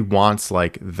 Nobody wants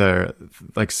like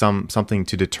something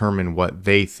to determine what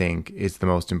they think is the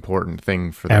most important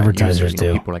thing for the advertisers. You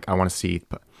know, people are like, I want to see.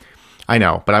 I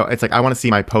know, but it's like I want to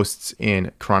see my posts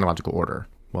in chronological order.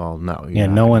 Well, no. Yeah,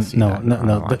 no.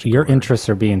 Your interests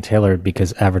are being tailored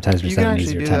because advertisers have an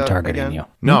easier time targeting you.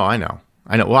 No, I know.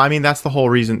 Well, I mean, that's the whole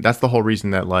reason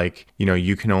that like, you know,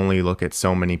 you can only look at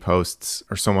so many posts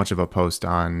or so much of a post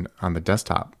on the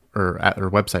desktop or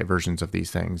website versions of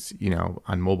these things, you know,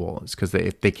 on mobile. It's because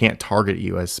they can't target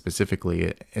you as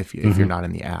specifically if you're not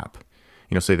in the app.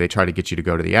 You know, so they try to get you to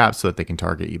go to the app so that they can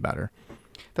target you better.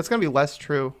 That's going to be less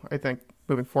true, I think,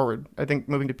 moving forward. I think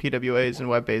moving to PWAs and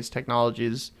web-based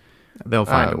technologies, they'll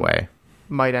find a way.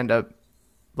 Might end up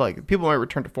like people might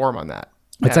return to form on that.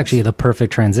 It's actually the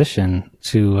perfect transition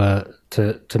to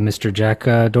Mr.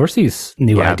 Jack Dorsey's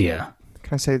new idea.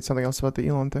 Can I say something else about the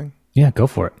Elon thing? Yeah, go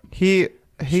for it. He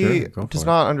Sure, go does for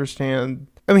not understand.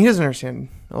 I mean, he doesn't understand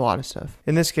a lot of stuff.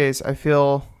 In this case, I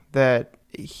feel that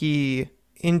he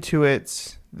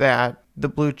intuits that the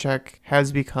blue check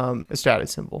has become a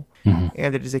status symbol,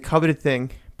 and it is a coveted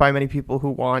thing by many people who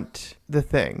want the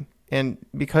thing. And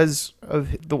because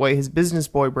of the way his business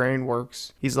boy brain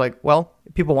works, he's like, well,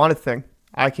 if people want a thing,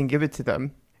 I can give it to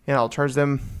them, and I'll charge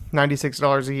them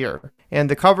 $96 a year. And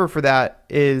the cover for that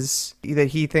is that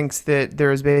he thinks that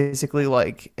there is basically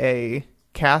like a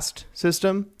caste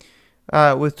system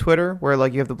with Twitter, where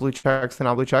like you have the blue checks, the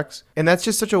non-blue checks, and that's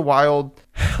just such a wild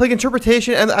like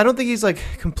interpretation. And I don't think he's like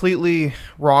completely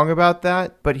wrong about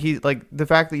that, but he like the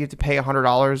fact that you have to pay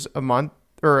 $100 a month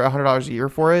or $100 a year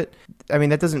for it. I mean,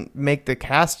 that doesn't make the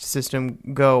caste system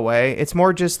go away. It's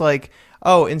more just like,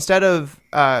 oh, instead of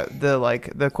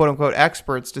the quote unquote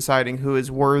experts deciding who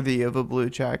is worthy of a blue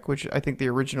check, which I think the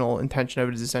original intention of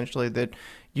it is essentially that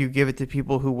you give it to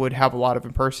people who would have a lot of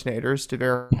impersonators to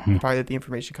verify that the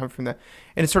information comes from that.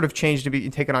 And it's sort of changed to be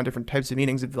taken on different types of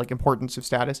meanings of like importance of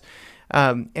status.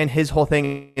 And his whole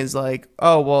thing is like,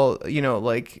 oh, well, you know,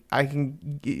 like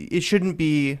it shouldn't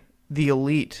be the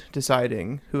elite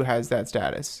deciding who has that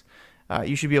status.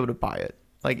 You should be able to buy it.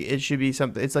 Like it should be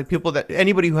something. It's like people that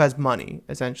anybody who has money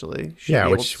essentially. Yeah,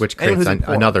 which creates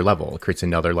another level. It creates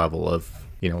another level of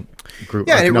group.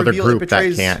 Yeah, another group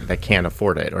that can't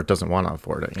afford it or doesn't want to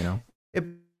afford it. It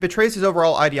betrays his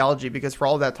overall ideology, because for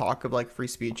all that talk of like free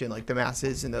speech and like the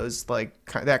masses and those like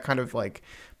that kind of like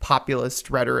populist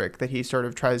rhetoric that he sort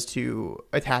of tries to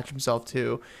attach himself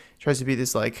to, tries to be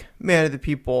this like man of the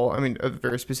people. I mean, a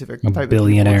very specific type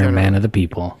billionaire of man of the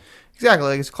people. Exactly,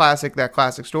 like it's that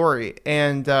classic story.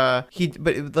 And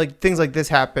but like things like this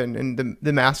happen, and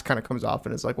the mask kind of comes off,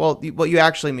 and it's like, well, what you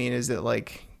actually mean is that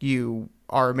like you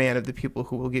are a man of the people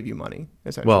who will give you money,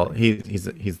 essentially. Well, he's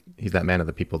that man of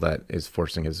the people that is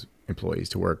forcing his employees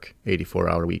to work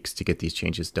 84-hour weeks to get these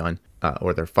changes done,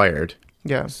 or they're fired.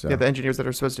 Yeah, so. Yeah, the engineers that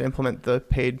are supposed to implement the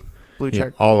paid blue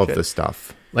check. All shit. Of the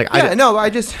stuff. Like,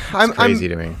 it's crazy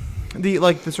to me.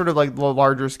 The sort of like the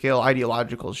larger scale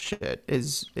ideological shit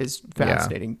is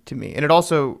fascinating to me. And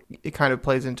it kind of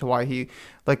plays into why he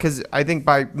because I think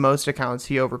by most accounts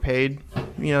he overpaid,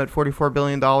 at $44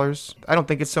 billion. I don't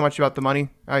think it's so much about the money.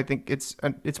 I think it's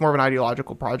more of an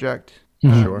ideological project.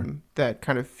 That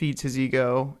kind of feeds his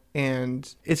ego,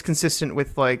 and it's consistent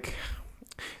with like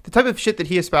the type of shit that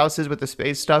he espouses with the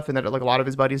space stuff, and that like a lot of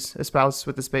his buddies espouse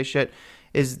with the space shit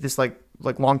is this like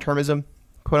long-termism,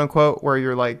 quote unquote, where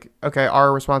you're like, okay,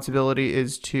 our responsibility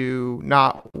is to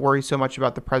not worry so much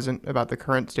about the present, about the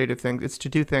current state of things. It's to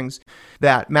do things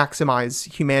that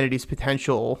maximize humanity's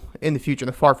potential in the future, in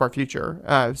the far, far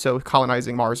future. So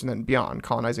colonizing Mars and then beyond,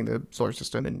 colonizing the solar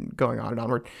system and going on and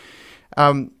onward.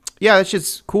 Yeah, that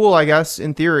shit's cool, I guess,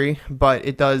 in theory, but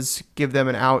it does give them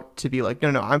an out to be like,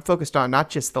 no, I'm focused on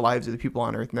not just the lives of the people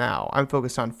on Earth now. I'm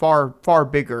focused on far, far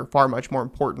bigger, far much more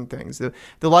important things, the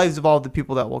lives of all the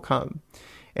people that will come.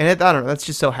 And I don't know, that's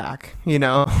just so hack,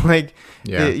 like,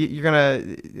 yeah. You're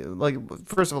gonna, like,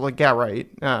 first of all, like, yeah, right.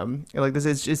 Like this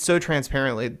is it's so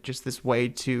transparently just this way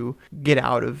to get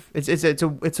out of,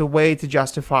 it's a way to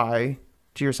justify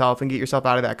to yourself and get yourself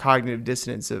out of that cognitive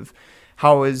dissonance of,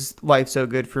 how is life so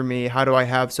good for me? How do I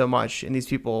have so much and these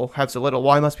people have so little?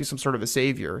 Well, I must be some sort of a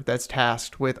savior that's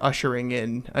tasked with ushering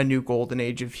in a new golden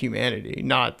age of humanity,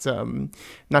 not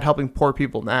helping poor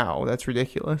people now. That's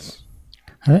ridiculous.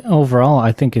 Overall,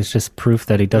 I think it's just proof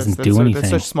that he doesn't do anything.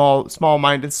 That's such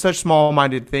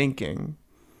small-minded thinking.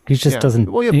 He just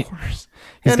doesn't. Well, yeah, of course.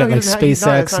 He's got like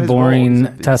SpaceX,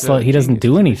 boring Tesla. He doesn't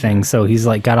do anything, so he's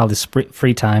like got all this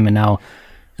free time, and now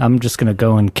I'm just gonna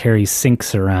go and carry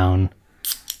sinks around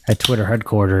at Twitter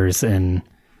headquarters and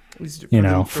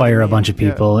fire a bunch of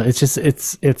people. Yeah. It's just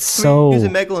it's so. He's a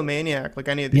megalomaniac like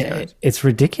any of these guys. It's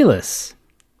ridiculous.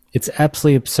 It's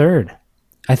absolutely absurd.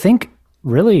 I think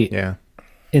really. Yeah.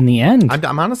 In the end,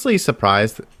 I'm honestly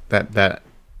surprised that.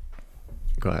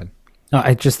 Go ahead. No,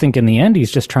 I just think in the end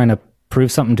he's just trying to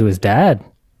prove something to his dad.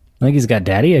 I think he's got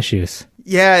daddy issues.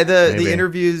 Yeah, the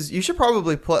interviews. You should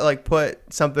probably put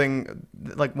something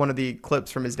like one of the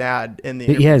clips from his dad in the.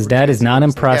 Yeah, his dad is not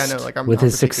impressed with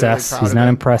his success. He's not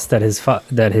impressed that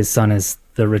his son is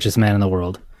the richest man in the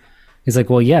world. He's like,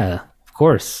 well, yeah, of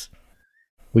course.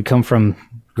 We come from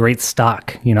great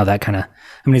stock, that kind of. I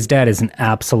mean, his dad is an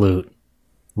absolute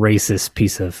racist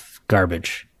piece of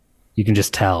garbage. You can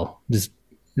just tell.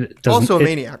 Also a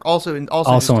maniac. Also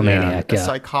a maniac. Yeah.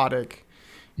 Psychotic.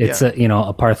 It's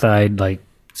apartheid, like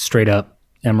straight up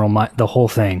Emerald Mine, the whole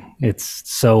thing. It's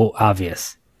so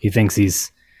obvious. He thinks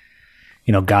he's,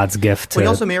 God's gift to. Well, he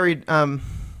also married. Go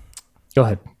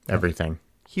ahead. Everything.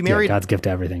 he married God's gift to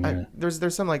everything. Yeah.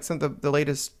 There's some like the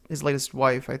latest his latest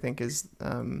wife I think is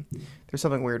there's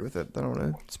something weird with it. I don't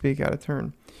want to speak out of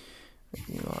turn.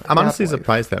 I'm honestly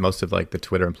surprised that most of like the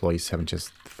Twitter employees haven't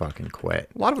just fucking quit.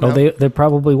 A lot of them. They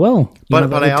probably will.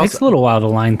 It takes a little while to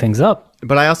line things up.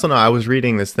 But I also know I was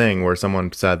reading this thing where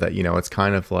someone said that it's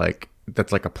kind of like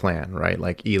that's like a plan, right?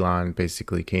 Like Elon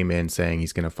basically came in saying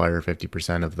he's going to fire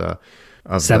 50% of the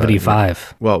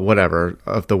 75. Whatever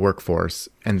of the workforce,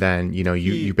 and then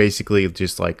you basically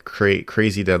just like create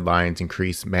crazy deadlines,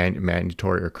 increase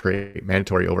create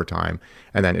mandatory overtime,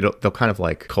 and then they'll kind of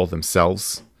like call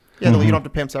themselves. Yeah, you don't have to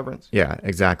pay them severance. Yeah,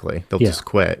 exactly. They'll just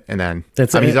quit, and then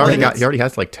he already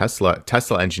has like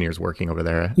Tesla engineers working over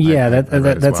there. Yeah,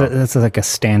 that's like a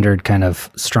standard kind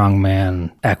of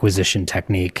strongman acquisition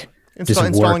technique.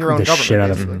 Installing your own government. Shit out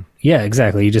of, yeah,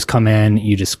 exactly. You just come in,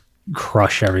 you just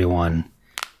crush everyone,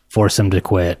 force them to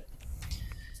quit.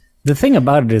 The thing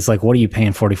about it is, like, what are you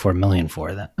paying $44 million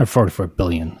for that, or $44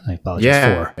 billion? I apologize.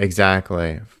 Yeah,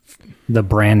 exactly. The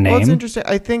brand name. Well, it's interesting.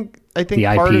 I think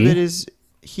part of it is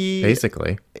he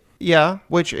basically. Yeah,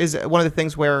 which is one of the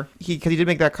things where because he did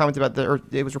make that comment about or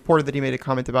it was reported that he made a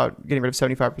comment about getting rid of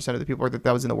 75% of the people, or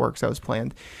that was in the works, that was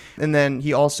planned. And then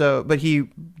but he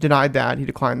denied that, he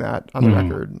declined that on the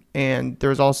record. And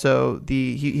there's also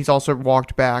he's also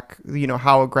walked back,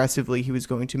 how aggressively he was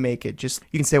going to make it. Just,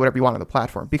 you can say whatever you want on the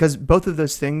platform, because both of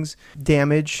those things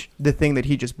damage the thing that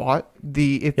he just bought.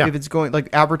 If it's going, like,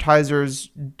 advertisers,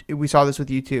 we saw this with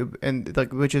YouTube, and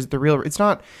like, which is the real, it's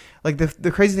not like the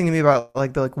crazy thing to me about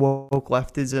like the woke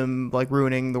leftism, like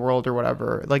ruining the world or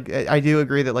whatever. Like, I do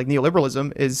agree that like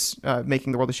neoliberalism is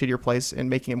making the world a shittier place and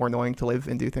making it more annoying to live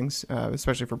and do things,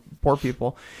 especially for poor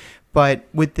people. But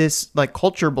with this like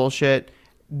culture bullshit,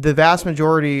 the vast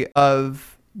majority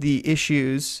of the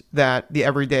issues that the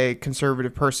everyday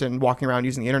conservative person walking around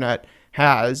using the internet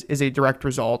is a direct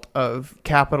result of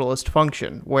capitalist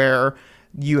function, where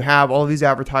you have all of these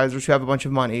advertisers who have a bunch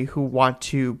of money who want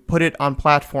to put it on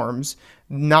platforms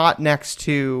not next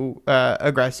to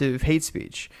aggressive hate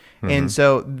speech. And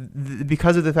so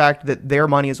because of the fact that their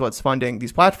money is what's funding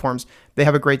these platforms, they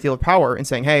have a great deal of power in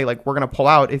saying, hey, like, we're going to pull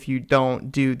out if you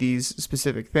don't do these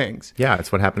specific things. Yeah,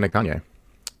 it's what happened to Kanye.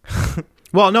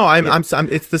 Well, no, I'm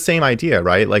it's the same idea,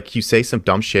 right? Like, you say some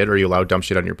dumb shit, or you allow dumb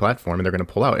shit on your platform, and they're going to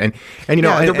pull out.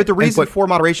 But the reason for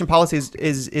moderation policies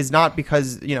is not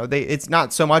because it's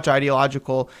not so much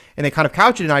ideological, and they kind of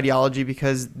couch it in ideology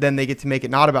because then they get to make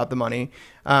it not about the money,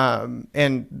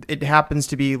 and it happens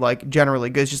to be like generally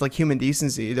good. It's just like human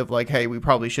decency of like, hey, we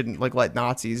probably shouldn't like let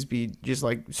Nazis be just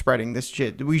like spreading this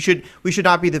shit. We should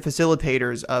not be the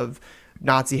facilitators of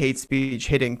Nazi hate speech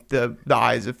hitting the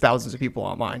eyes of thousands of people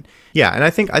online. Yeah, and I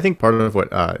think part of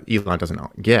what Elon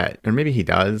doesn't get, or maybe he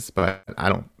does, but I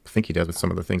don't think he does with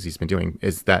some of the things he's been doing,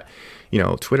 is that,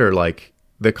 Twitter, like,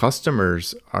 the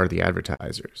customers are the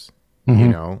advertisers.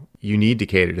 You need to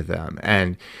cater to them.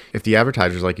 And if the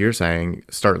advertisers, like you're saying,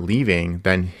 start leaving,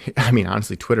 then, I mean,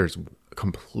 honestly, Twitter's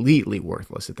completely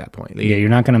worthless at that point. Yeah, you're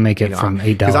not going to make it from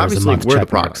 $8 a month. We're the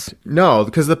product. No,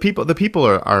 because the people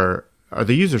are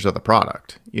the users of the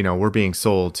product. We're being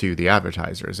sold to the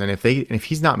advertisers, and if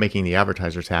he's not making the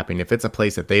advertisers happy, and if it's a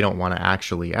place that they don't want to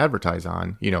actually advertise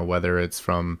on, whether it's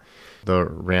from the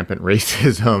rampant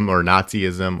racism or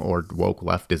Nazism or woke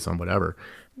leftism, whatever,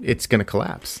 it's going to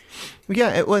collapse.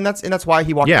 Yeah, and that's why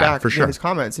he walked back for sure. in his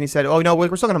comments, and he said, "Oh no,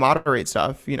 we're still going to moderate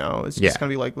stuff. It's just going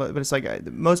to be like." But it's like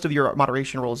most of your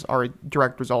moderation rules are a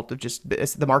direct result of just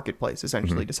the marketplace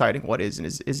essentially deciding what is and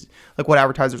is like what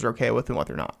advertisers are okay with and what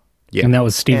they're not. Yeah. And that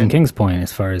was Stephen King's point,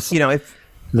 as far as if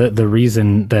the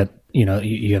reason that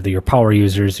you have your power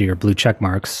users, your blue check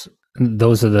marks.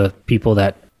 Those are the people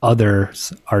that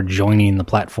others are joining the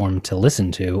platform to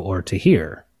listen to or to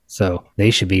hear. So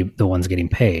they should be the ones getting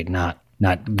paid, not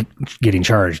getting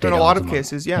charged. In a lot of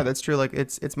cases, yeah, that's true. Like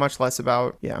it's much less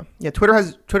about Twitter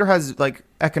has like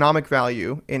economic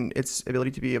value in its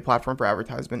ability to be a platform for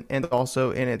advertisement, and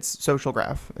also in its social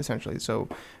graph, essentially. So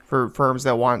for firms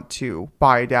that want to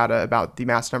buy data about the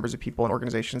mass numbers of people and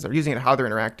organizations that are using it, how they're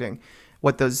interacting,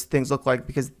 what those things look like,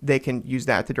 because they can use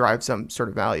that to derive some sort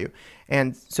of value.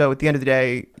 And so at the end of the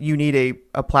day, you need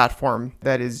a platform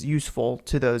that is useful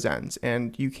to those ends.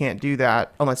 And you can't do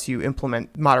that unless you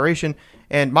implement moderation.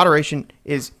 And moderation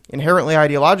is inherently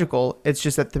ideological. It's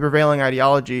just that the prevailing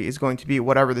ideology is going to be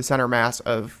whatever the center mass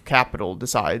of capital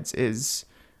decides is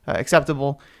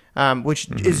acceptable, which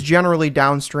is generally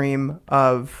downstream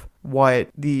of what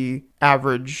the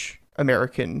average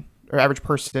American or average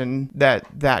person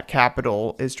that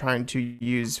capital is trying to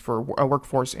use for a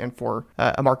workforce and for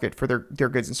a market for their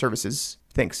goods and services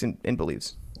thinks and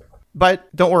believes. But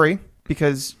don't worry,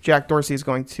 because Jack Dorsey is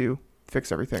going to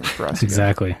fix everything for us.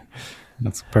 Exactly.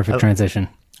 That's a perfect transition.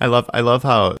 I love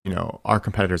how, our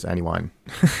competitors, anyone,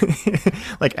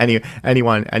 like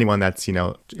anyone that's,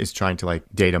 is trying to like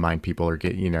data mine people or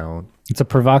get, It's a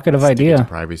provocative idea.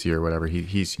 Privacy or whatever.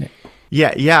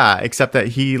 Yeah, except that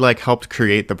he like helped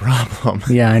create the problem.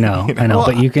 Yeah, I know. Well,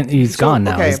 but he's gone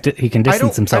now. Okay. He can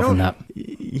distance himself from that.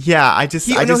 Yeah, I just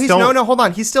don't. No, hold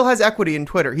on. He still has equity in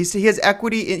Twitter. He has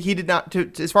equity. He did not,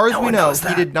 as far as we know,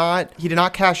 he did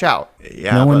not cash out.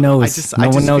 Yeah, no one knows. I no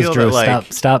one knows, feel Drew. that,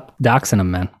 like, Stop doxing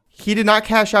him, man. He did not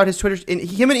cash out his Twitter. And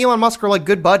him and Elon Musk are like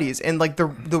good buddies. And like the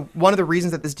one of the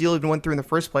reasons that this deal even went through in the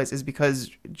first place is because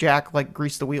Jack like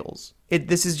greased the wheels.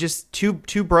 This is just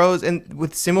two bros and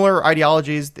with similar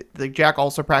ideologies. Like Jack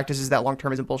also practices that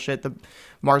long-termism bullshit, the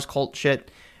Mars cult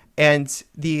shit,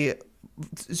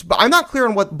 but I'm not clear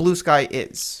on what Blue Sky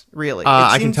is really.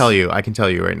 I can tell you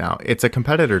right now. It's a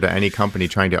competitor to any company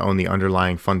trying to own the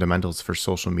underlying fundamentals for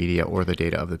social media or the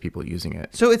data of the people using it.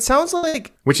 So it sounds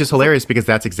like, which is hilarious because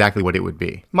that's exactly what it would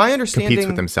be. My understanding competes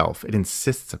with himself. It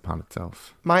insists upon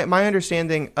itself. My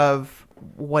understanding of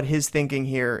what his thinking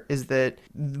here is that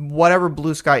whatever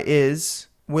Blue Sky is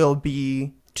will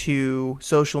be to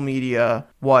social media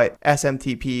what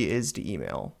SMTP is to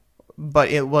email, but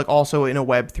it like also in a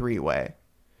Web3 way.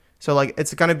 So like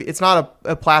it's not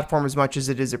a platform as much as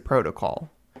it is a protocol,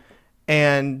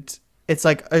 and it's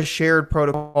like a shared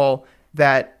protocol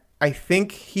that I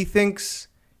think he thinks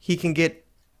he can get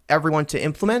everyone to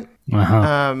implement,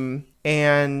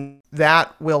 and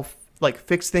that will like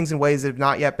fix things in ways that have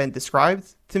not yet been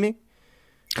described to me.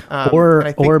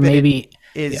 Or maybe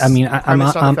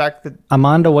I'm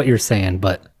on to what you're saying,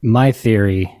 but my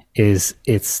theory is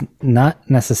it's not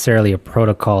necessarily a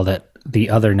protocol that the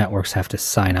other networks have to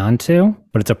sign on to,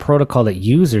 but it's a protocol that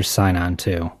users sign on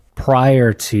to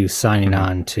prior to signing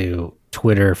on to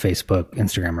Twitter, Facebook,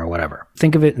 Instagram, or whatever.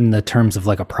 Think of it in the terms of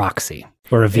like a proxy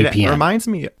or a VPN. It reminds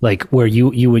me, like where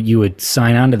you would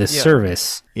sign on to this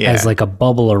service as like a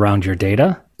bubble around your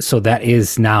data. So that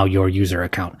is now your user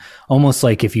account. Almost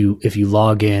like if you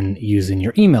log in using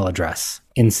your email address,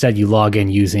 instead you log in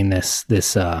using this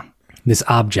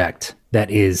object that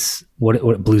is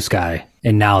what Blue Sky,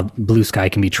 and now Blue Sky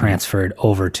can be transferred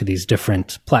over to these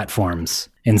different platforms,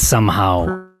 and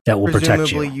somehow that will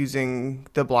protect you. Presumably using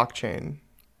the blockchain.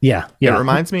 Yeah. It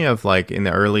reminds me of like in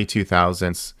the early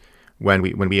 2000s when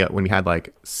we had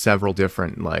like several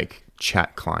different like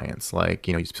chat clients. Like,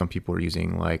 some people were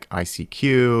using like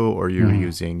ICQ, or you were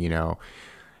using,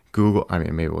 Google. I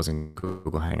mean, maybe it wasn't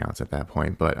Google Hangouts at that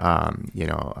point, but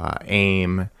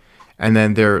AIM. And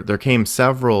then there came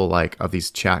several like of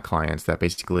these chat clients that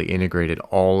basically integrated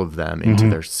all of them into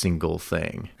their single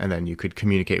thing. And then you could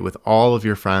communicate with all of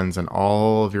your friends and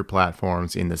all of your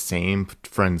platforms in the same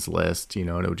friends list, and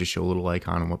it would just show a little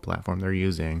icon on what platform they're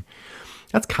using.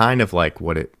 That's kind of like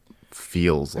what it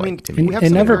feels like to me.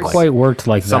 It never quite worked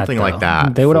like that. Something like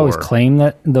that. They would always claim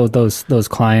that those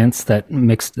clients that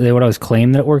mixed. They would always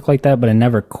claim that it worked like that, but it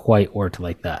never quite worked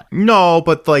like that. No,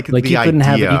 but like the you couldn't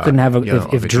idea,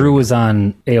 have if Drew was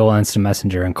on AOL Instant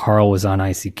Messenger and Carl was on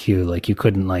ICQ, like you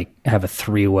couldn't like have a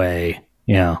three-way.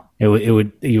 It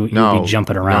would be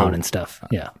jumping around and stuff.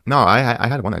 Yeah. No, I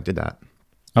had one that did that.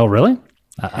 Oh really?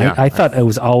 I thought it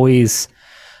was always.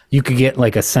 You could get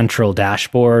like a central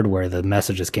dashboard where the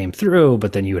messages came through,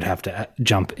 but then you would have to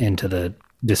jump into the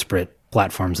disparate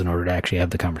platforms in order to actually have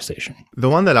the conversation. The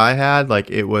one that I had,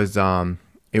 like it was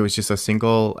just a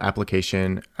single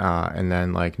application, and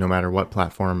then like no matter what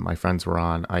platform my friends were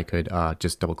on, I could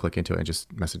just double click into it and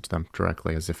just message them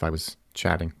directly as if I was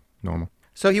chatting normal.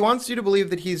 So he wants you to believe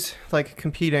that he's like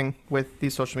competing with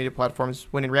these social media platforms,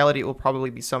 when in reality it will probably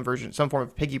be some form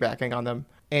of piggybacking on them,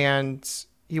 and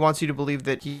he wants you to believe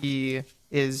that he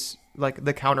is like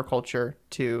the counterculture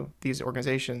to these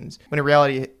organizations, when in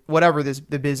reality, whatever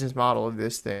the business model of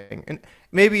this thing, and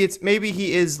maybe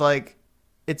he is like,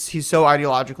 he's so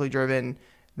ideologically driven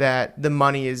that the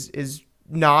money is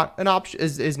not an option,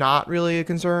 is not really a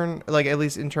concern, like at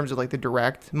least in terms of like the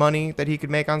direct money that he could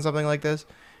make on something like this,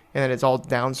 and that it's all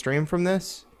downstream from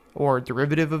this or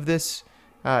derivative of this,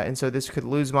 and so this could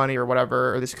lose money or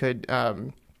whatever, or this could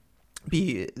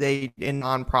be a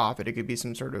non-profit. It could be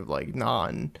some sort of like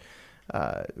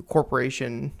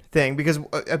corporation thing, because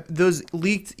those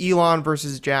leaked Elon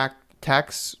versus Jack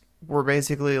texts were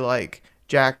basically like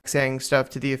Jack saying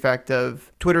stuff to the effect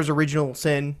of Twitter's original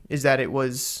sin is that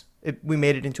we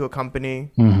made it into a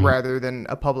company rather than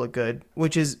a public good,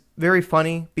 which is very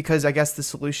funny because I guess the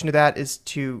solution to that is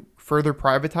to further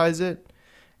privatize it.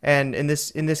 And in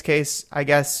this case, I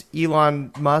guess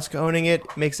Elon Musk owning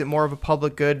it makes it more of a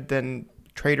public good than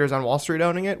traders on Wall Street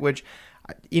owning it, which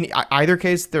in either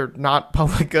case, they're not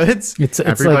public goods. It's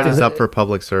Everybody's like, up for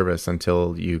public service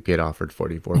until you get offered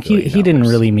 $44 billion. he didn't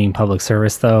really mean public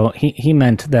service, though. He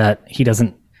meant that he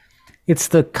doesn't. It's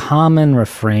the common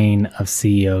refrain of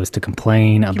CEOs to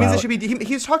complain about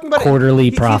he's talking about quarterly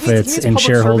he profits means and public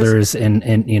shareholders service.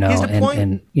 and you know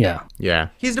and yeah. Yeah.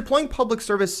 He's deploying public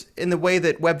service in the way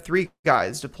that Web3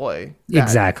 guys deploy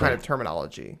that kind of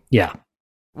terminology. Yeah.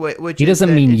 Which he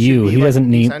doesn't mean you. He doesn't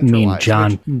mean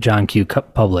decentralized, John Q.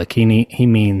 Public. He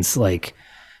means like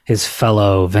his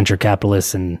fellow venture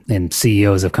capitalists and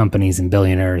CEOs of companies and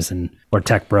billionaires or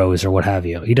tech bros or what have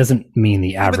you. He doesn't mean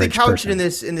the average but they couch person.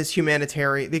 it in this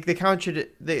humanitarian. They couch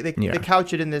it. They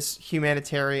couch it in this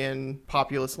humanitarian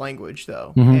populist language,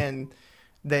 though, and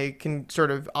they can sort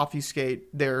of obfuscate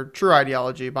their true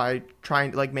ideology by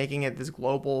trying like making it this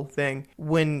global thing.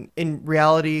 When in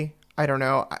reality, I don't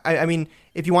know. I mean,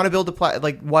 if you want to build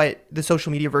what the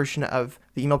social media version of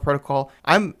the email protocol,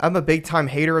 I'm a big time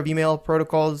hater of email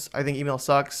protocols. I think email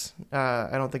sucks. I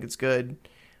don't think it's good.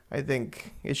 I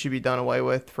think it should be done away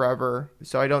with forever.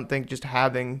 So I don't think just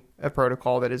having a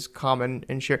protocol that is common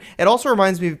and shared. It also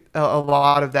reminds me a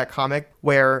lot of that comic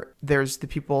where there's the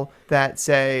people that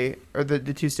say, or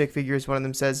the two stick figures, one of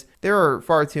them says, there are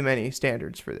far too many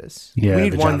standards for this. Yeah, we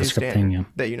need the one new JavaScript standard thing,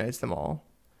 that unites them all.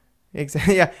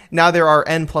 Exactly. Yeah. Now there are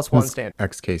N+1 standards.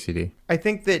 XKCD. I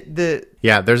think that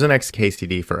there's an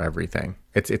XKCD for everything.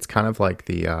 It's kind of like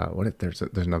the there's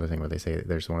another thing where they say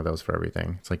there's one of those for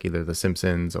everything. It's like either The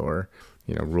Simpsons or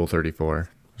Rule 34.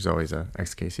 There's always a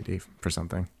XKCD for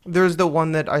something. There's the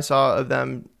one that I saw of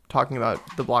them talking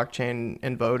about the blockchain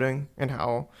and voting and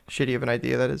how shitty of an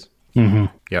idea that is.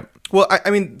 Mm-hmm. Yep. Well, I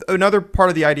mean, another part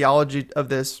of the ideology of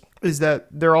this is that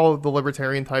they're all the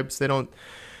libertarian types. You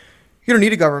don't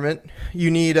need a government.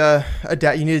 You need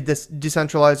this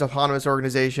decentralized autonomous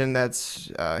organization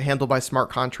that's handled by smart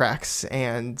contracts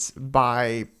and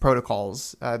by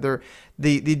protocols. The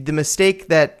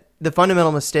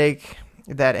fundamental mistake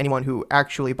that anyone who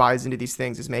actually buys into these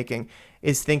things is making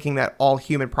is thinking that all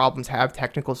human problems have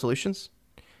technical solutions,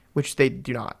 which they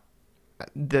do not.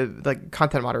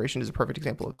 Content moderation is a perfect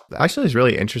example of that. Actually, it's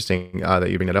really interesting that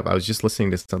you bring it up. I was just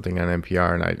listening to something on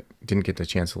NPR and I didn't get the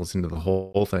chance to listen to the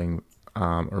whole thing.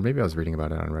 Or maybe I was reading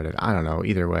about it on Reddit. I don't know.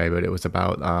 Either way, but it was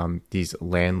about these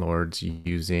landlords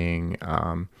using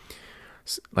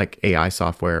like AI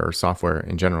software or software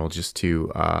in general just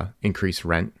to increase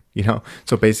rent.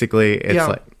 So basically, it's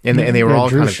like, and they were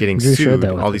all kind of getting sued.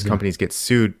 All these companies get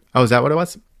sued. Oh, is that what it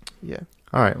was? Yeah.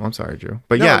 All right. Well, I'm sorry, Drew.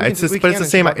 But yeah, it's the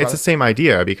same. It's the same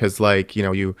idea because, like,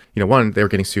 one, they were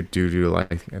getting sued due to I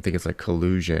think it's like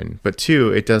collusion. But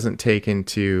two, it doesn't take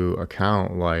into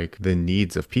account like the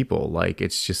needs of people. Like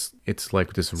it's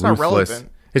like this ruthless.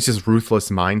 It's just ruthless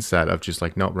mindset of just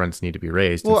like, no, rents need to be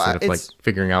raised instead of like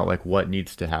figuring out like what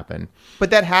needs to happen. But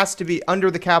that has to be under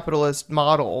the capitalist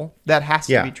model. That has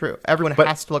to be true. Everyone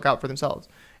has to look out for themselves.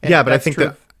 And but I think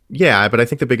that. Yeah, but I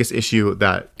think the biggest issue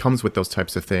that comes with those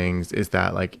types of things is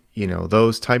that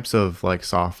those types of like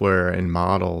software and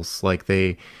models, like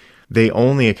they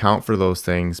only account for those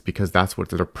things because that's what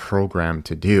they're programmed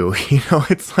to do.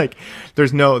 It's like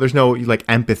there's no like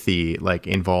empathy like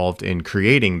involved in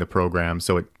creating the program,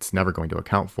 so it's never going to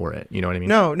account for it. You know what I mean?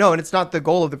 No, and it's not the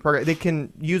goal of the program. They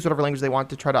can use whatever language they want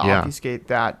to try to obfuscate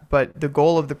that, but the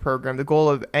goal of the program, the goal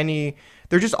of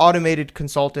they're just automated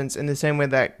consultants in the same way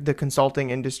that the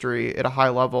consulting industry at a high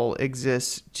level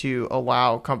exists to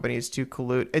allow companies to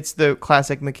collude. It's the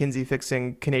classic McKinsey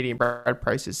fixing Canadian bread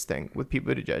prices thing with Pete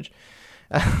Buttigieg.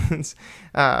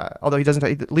 Although he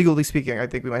doesn't, legally speaking, I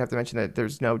think we might have to mention that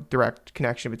there's no direct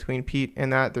connection between Pete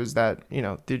and that. There's that,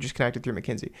 they're just connected through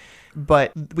McKinsey.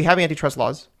 But we have antitrust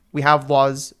laws. We have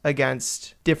laws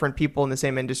against different people in the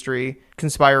same industry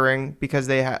conspiring because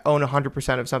they own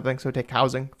 100% of something. So take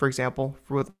housing, for example,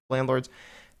 with landlords.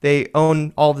 They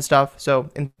own all the stuff. So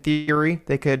in theory,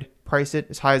 they could price it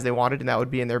as high as they wanted, and that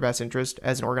would be in their best interest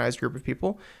as an organized group of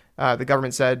people. The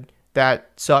government said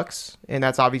that sucks, and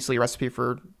that's obviously a recipe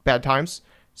for bad times.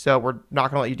 So we're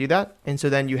not going to let you do that. And so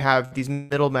then you have these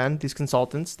middlemen, these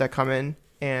consultants that come in,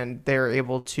 and they're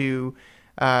able to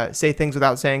say things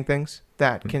without saying things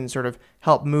that can sort of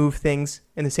help move things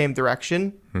in the same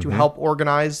direction to help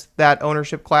organize that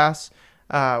ownership class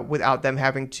without them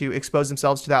having to expose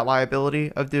themselves to that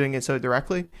liability of doing it so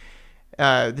directly.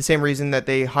 The same reason that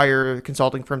they hire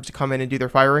consulting firms to come in and do their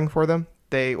firing for them.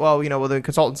 The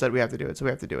consultant said we have to do it, so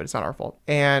we have to do it. It's not our fault.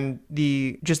 And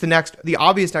the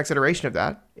obvious next iteration of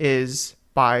that is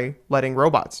by letting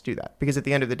robots do that. Because at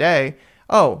the end of the day,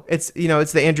 it's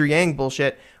the Andrew Yang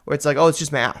bullshit where it's like, it's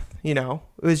just math, it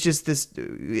was just this.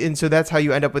 And so that's how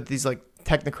you end up with these like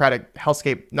technocratic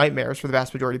hellscape nightmares for the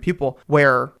vast majority of people,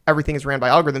 where everything is ran by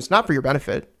algorithms, not for your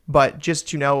benefit, but just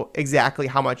to know exactly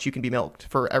how much you can be milked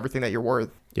for everything that you're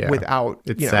worth. Without,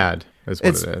 it's sad is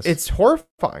what it is. It's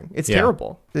horrifying. It's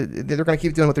terrible. They're going to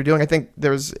keep doing what they're doing. I think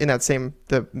there's in that same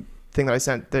the thing that I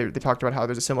sent, they talked about how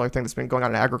there's a similar thing that's been going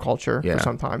on in agriculture for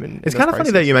some time. And it's kind of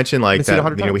funny that you mentioned like that,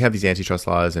 times. we have these antitrust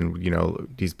laws and,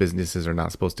 these businesses are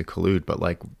not supposed to collude, but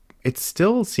like it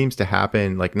still seems to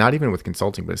happen, like not even with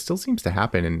consulting, but it still seems to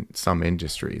happen in some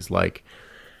industries. Like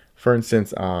for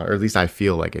instance, or at least I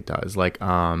feel like it does, like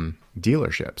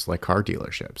dealerships, like car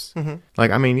dealerships.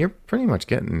 Like, I mean, you're pretty much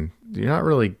you're not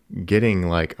really getting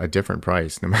like a different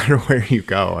price no matter where you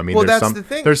go. I mean,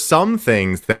 there's some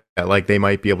things that like they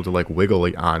might be able to like wiggle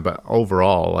on, but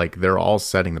overall, like they're all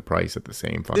setting the price at the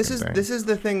same fucking thing. This is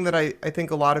the thing that I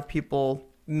think a lot of people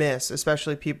miss,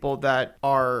 especially people that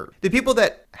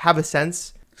have a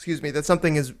sense, that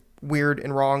something is weird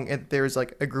and wrong, and there's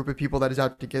like a group of people that is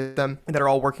out to get them and that are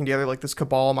all working together, like this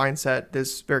cabal mindset,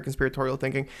 this very conspiratorial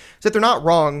thinking, so that they're not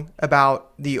wrong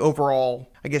about the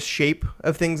overall, I guess, shape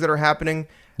of things that are happening.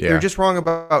 They're just wrong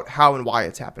about how and why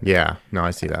it's happening. No, I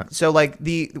see that. So like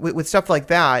with stuff like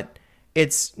that,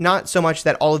 it's not so much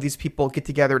that all of these people get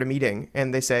together at a meeting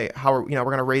and they say, we're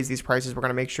going to raise these prices, we're going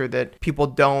to make sure that people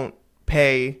don't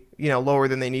pay lower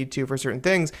than they need to for certain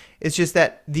things. It's just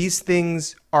that these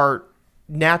things are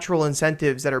natural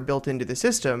incentives that are built into the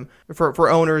system for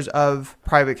owners of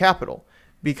private capital,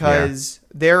 because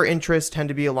their interests tend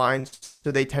to be aligned,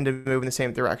 so they tend to move in the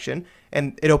same direction,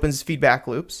 and it opens feedback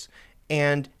loops,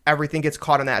 and everything gets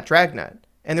caught in that dragnet.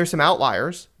 And there's some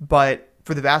outliers, but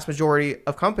for the vast majority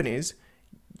of companies,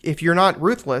 if you're not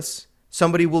ruthless,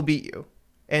 somebody will beat you.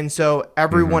 And so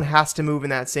everyone has to move in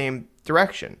that same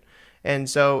direction. And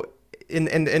so and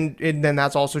then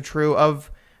that's also true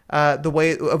of the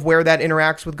way of where that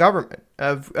interacts with government,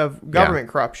 of government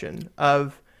corruption,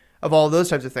 of all those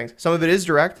types of things. Some of it is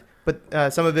direct, but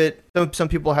some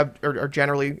people are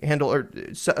generally handle, or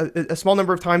a small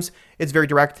number of times it's very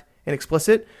direct and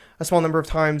explicit. A small number of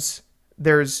times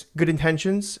there's good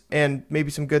intentions and maybe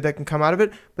some good that can come out of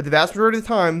it. But the vast majority of the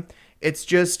time, it's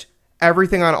just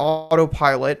everything on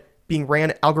autopilot being ran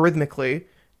algorithmically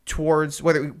towards,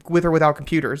 whether with or without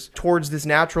computers, towards this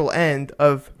natural end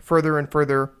of further and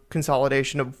further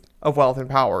consolidation of wealth and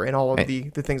power and all of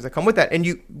the things that come with that.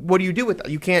 And what do you do with that?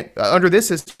 You can't, under this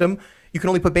system, you can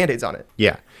only put Band-Aids on it.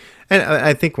 Yeah. And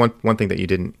I think one thing that you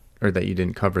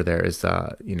didn't cover there is,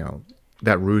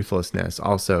 that ruthlessness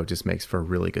also just makes for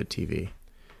really good TV.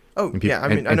 Oh, yeah. I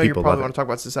mean, I know you probably want to talk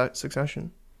about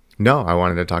Succession. No, I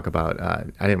wanted to talk about, I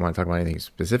didn't want to talk about anything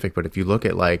specific, but if you look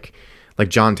at like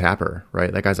John Tapper,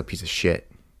 right? That guy's a piece of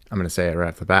shit. I'm going to say it right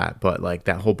off the bat, but like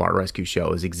that whole bar rescue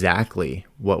show is exactly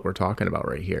what we're talking about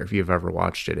right here. If you've ever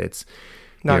watched it, it's,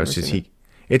 it's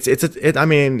just, I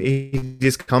mean, he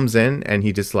just comes in and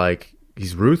he just like,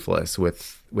 he's ruthless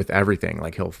with everything.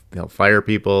 Like he'll fire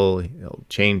people, he'll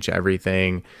change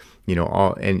everything,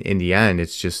 all, and in the end,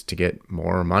 it's just to get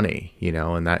more money,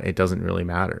 and that it doesn't really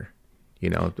matter,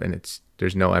 and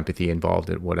there's no empathy involved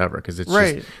in whatever, because it's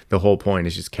just, the whole point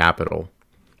is just capital.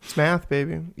 It's math,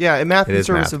 baby. Yeah, and math in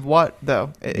service of what,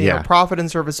 though? Profit in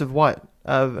service of what?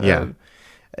 I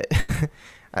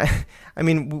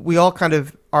mean, we all kind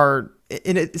of are.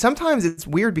 Sometimes it's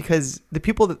weird because the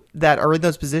people that are in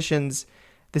those positions,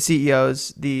 the CEOs,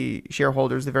 the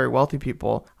shareholders, the very wealthy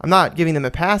people, I'm not giving them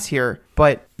a pass here,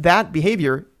 but that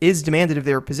behavior is demanded of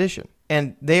their position,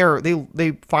 and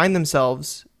they find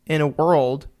themselves in a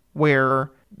world where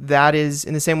that is,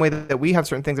 in the same way that we have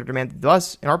certain things that are demanded of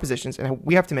us in our positions and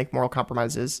we have to make moral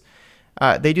compromises,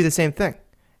 they do the same thing.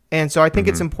 And so I think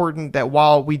it's important that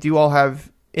while we do all have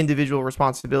individual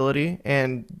responsibility,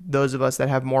 and those of us that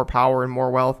have more power and more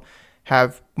wealth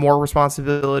have more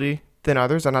responsibility than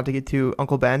others, I'm not to get too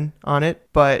Uncle Ben on it,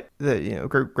 but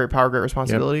great power, great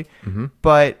responsibility. Yep.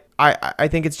 But I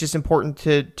think it's just important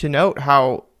to note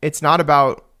how it's not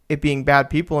about it being bad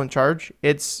people in charge.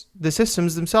 It's the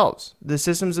systems themselves. The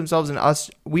systems themselves and us,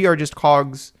 we are just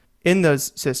cogs in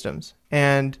those systems.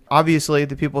 And obviously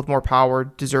the people with more power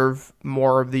deserve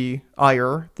more of the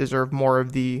ire, deserve more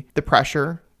of the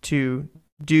pressure to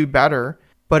do better.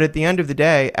 But at the end of the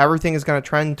day, everything is going to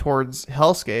trend towards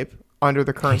hellscape under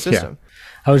the current system.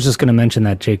 I was just going to mention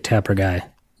that Jake Tapper guy.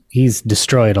 He's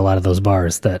destroyed a lot of those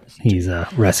bars that he's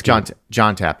rescued.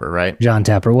 John Tapper, right? John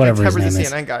Tapper, whatever his name is.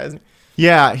 CNN guy, isn't he?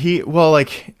 Yeah,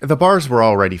 like the bars were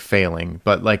already failing,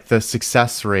 but like the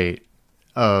success rate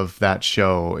of that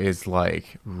show is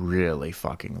like really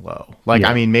fucking low. Like,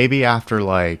 I mean, maybe after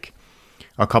like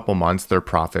a couple months, their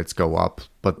profits go up.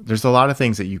 But there's a lot of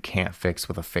things that you can't fix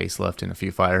with a facelift and a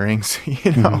few firings,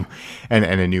 you know, and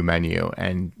a new menu.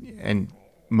 And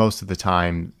most of the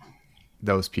time,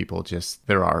 those people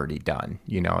they're already done.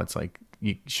 You know, it's like,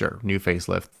 sure, new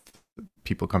facelift,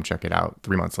 people come check it out.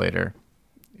 3 months later,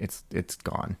 it's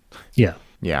gone. Yeah.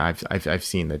 Yeah, I've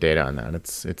seen the data on that.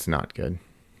 It's not good.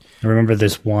 I remember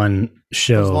this one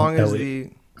show As long as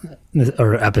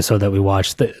or episode that we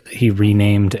watched that he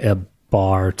renamed a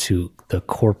bar to the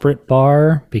corporate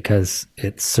bar because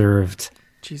it served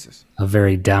Jesus. a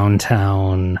very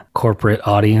downtown corporate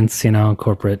audience, you know,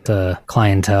 corporate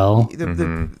clientele.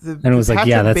 And it was like,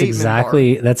 yeah, that's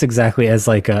exactly as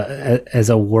like as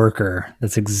a worker,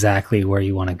 that's exactly where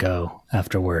you want to go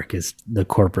after work is the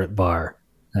corporate bar.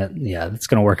 It's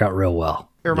going to work out real well.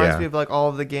 It reminds me of like all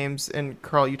of the games, and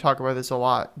Carl, you talk about this a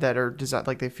lot, that are designed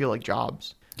like they feel like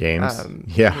jobs. Games,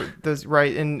 those,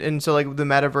 right? And so like the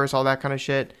metaverse, all that kind of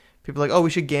shit. People are like, oh, we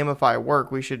should gamify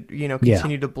work. We should,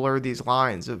 continue to blur these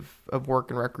lines of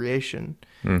work and recreation,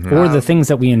 or the things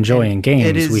that we enjoy in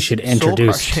games. We should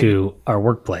introduce soul-crushing to our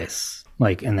workplace,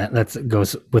 like, and that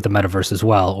goes with the metaverse as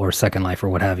well, or Second Life, or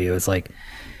what have you. It's like,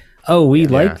 oh, we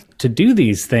like to do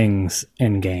these things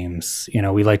in games. You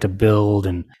know, we like to build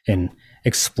and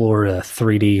explore a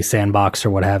 3D sandbox or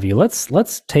what have you.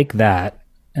 Let's take that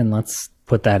and let's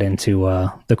put that into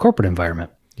the corporate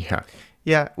environment.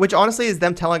 Yeah, which honestly is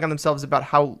them telling on themselves about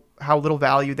how little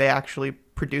value they actually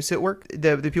produce at work.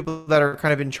 The people that are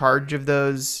kind of in charge of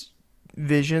those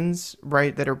visions,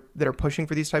 right, that are pushing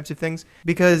for these types of things.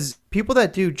 Because people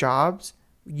that do jobs,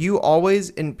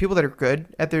 and people that are good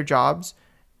at their jobs,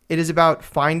 it is about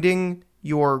finding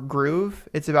your groove.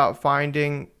 It's about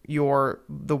finding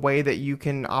the way that you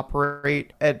can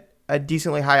operate at a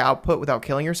decently high output without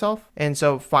killing yourself. And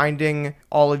so finding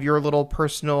all of your little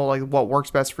personal, like what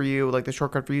works best for you, like the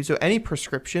shortcut for you. So any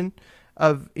prescription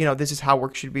of, this is how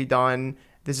work should be done.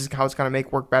 This is how it's going to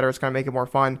make work better. It's going to make it more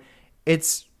fun.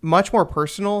 It's much more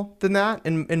personal than that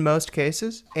in most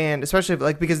cases. And especially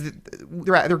like, because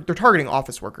they're targeting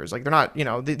office workers. Like they're not,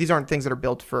 these aren't things that are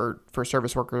built for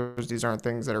service workers. These aren't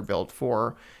things that are built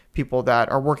for people that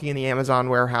are working in the Amazon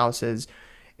warehouses.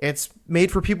 It's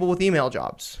made for people with email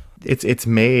jobs. It's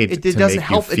made it to doesn't make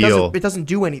help. you feel... It doesn't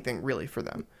do anything really for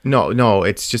them. No,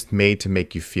 it's just made to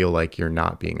make you feel like you're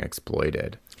not being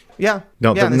exploited. Yeah.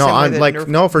 No, yeah, but no, I'm like,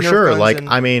 no, for sure. Like,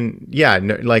 I mean, yeah,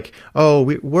 like, oh,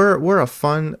 we're a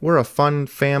fun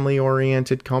family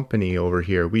oriented company over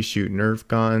here. We shoot Nerf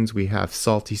guns. We have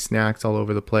salty snacks all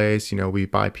over the place. We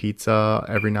buy pizza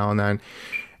every now and then.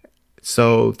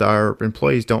 So our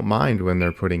employees don't mind when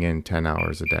they're putting in 10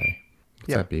 hours a day.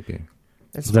 What's that beeping?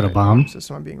 Is that a bomb?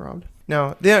 System I'm being robbed.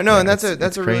 No, and that's a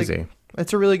crazy. Really,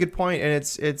 that's a really good point, and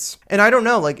it's and I don't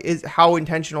know like how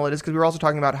intentional it is, because we were also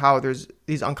talking about how there's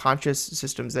these unconscious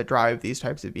systems that drive these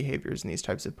types of behaviors and these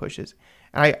types of pushes.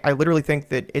 And I literally think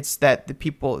that it's that the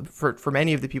people, for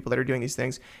many of the people that are doing these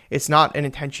things, it's not an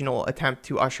intentional attempt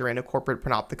to usher in a corporate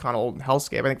panopticon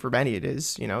hellscape. I think for many it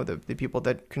is, the people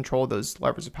that control those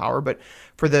levers of power. But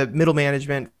for the middle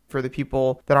management, for the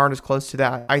people that aren't as close to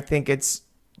that, I think it's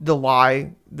the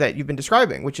lie that you've been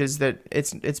describing, which is that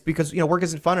it's because work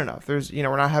isn't fun enough. There's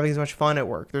we're not having as much fun at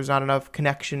work. There's not enough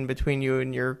connection between you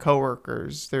and your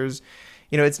coworkers. There's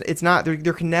it's not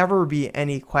there can never be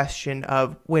any question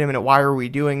of, wait a minute, why are we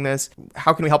doing this?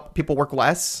 How can we help people work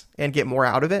less and get more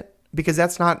out of it? Because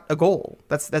that's not a goal.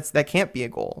 That can't be a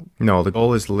goal. No, the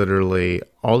goal is literally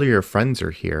all of your friends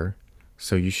are here,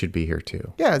 so you should be here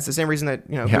too. Yeah, it's the same reason that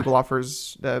Google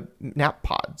offers nap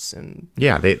pods and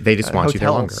they just want you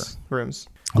there longer. Rooms.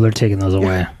 Well, they're taking those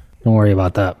away. Don't worry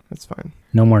about that. That's fine.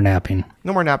 No more napping.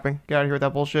 No more napping. Get out of here with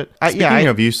that bullshit. Speaking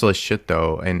of useless shit,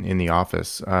 though, in the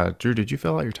office, Drew, did you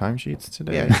fill out your timesheets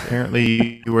today? Yeah.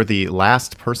 Apparently, you were the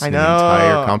last person in the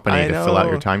entire company to fill out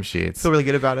your timesheets. I feel really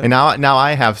good about it. And now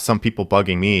I have some people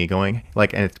bugging me, going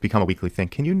like, and it's become a weekly thing.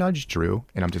 Can you nudge Drew?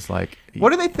 And I'm just like, what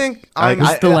do they think?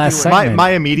 This is the last segment.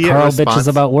 My immediate Carl response bitches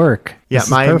about work. Yeah,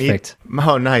 perfect.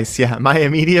 Oh, nice. Yeah, my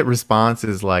immediate response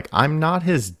is like, I'm not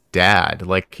his dad.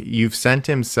 Like, you've sent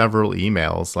him several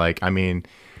emails. Like, I mean,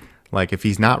 like, if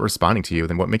he's not responding to you,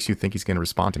 then what makes you think he's going to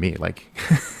respond to me? Like,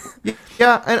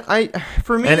 yeah,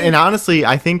 and honestly,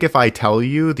 I think if I tell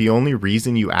you, the only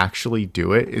reason you actually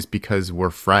do it is because we're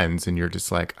friends, and you're just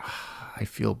like, I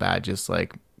feel bad, just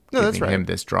like giving him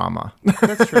this drama.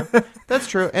 That's true. That's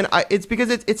true. And it's because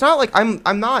it's not like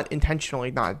I'm not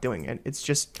intentionally not doing it. It's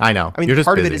just, I know. I mean, you're just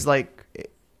part busy. of it is like,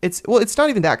 it's not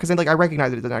even that, because like I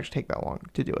recognize that it doesn't actually take that long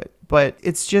to do it, but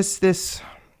it's just this.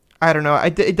 I don't know.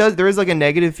 It does. There is like a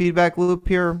negative feedback loop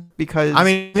here because I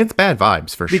mean, it's bad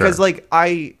vibes for sure. because like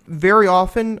I very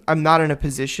often I'm not in a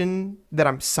position that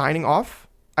I'm signing off.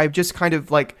 I'm just kind of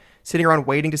like sitting around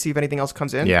waiting to see if anything else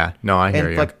comes in. Yeah, no, I hear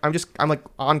and you. like I'm like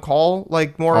on call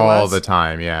like more or less All the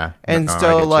time, yeah. And No, I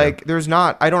so get you. like there's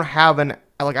not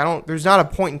there's not a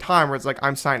point in time where it's like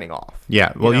I'm signing off.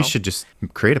 Yeah, well, you know? should just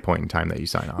create a point in time that you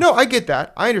sign off. No, I get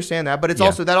that. I understand that, but it's Yeah.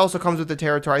 also that also comes with the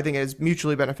territory. I think it is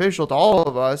mutually beneficial to all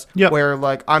of us. Yep. Where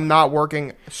like I'm not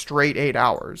working straight 8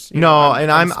 hours. you No, know,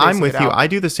 and I'm spacing with it you. out. I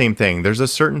do the same thing. There's a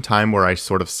certain time where I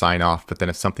sort of sign off, but then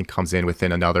if something comes in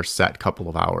within another set couple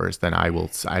of hours, then I will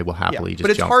happily just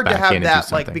but it's jump hard to back have in and do that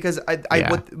something. like because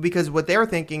Yeah. because what they're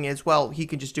thinking is, well, he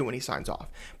can just do when he signs off.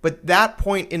 But that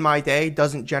point in my day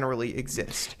doesn't generally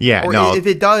exist. Yeah, or no. if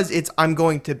it does, it's I'm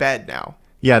going to bed now.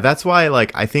 Yeah, that's why,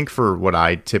 like, I think for what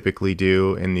I typically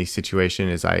do in these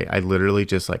situations is I literally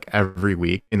just, like, every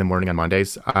week in the morning on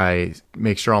Mondays, I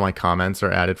make sure all my comments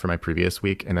are added for my previous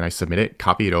week, and then I submit it,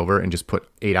 copy it over, and just put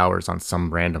 8 hours on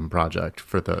some random project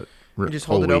for the And just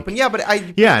whole hold it week. open. Yeah, but I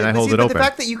and I hold it but open. The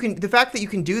fact that you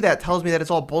can do that tells me that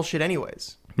it's all bullshit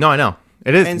anyways. No, I know.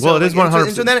 It is. And Well, so, it is like,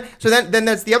 100%. and so then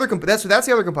that's the other component. That's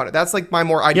the other component. That's like my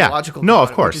more ideological. No, of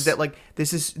component, course. Which is that like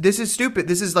this is stupid.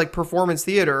 This is like performance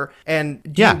theater. And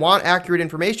do Yeah. you want accurate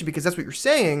information because that's what you're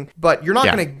saying, but you're not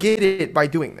Yeah. going to get it by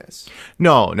doing this.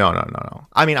 No.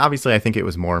 I mean, obviously, I think it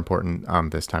was more important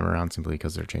this time around simply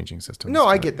because they're changing systems. No,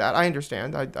 I but- get that. I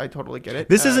understand. I totally get it.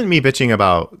 This isn't me bitching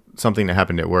about something that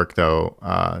happened at work, though.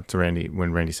 To Randy,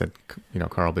 when Randy said,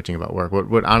 Carl bitching about work.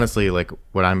 What honestly, like,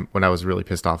 what I was really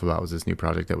pissed off about was this new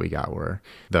project that we got where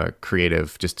the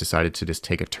creative just decided to just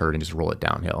take a turd and just roll it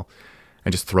downhill,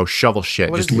 and just throw shovel shit,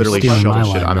 What just is literally stealing shovel my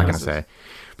shit. line I'm not now. gonna say,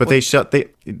 but they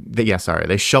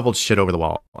shoveled shit over the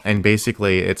wall, and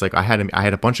basically it's like I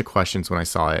had a bunch of questions when I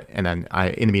saw it, and then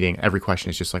in the meeting every question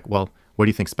is just like, well, what do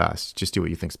you think's best? Just do what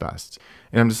you think's best.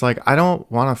 And I'm just like, I don't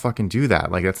want to fucking do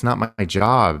that. Like, that's not my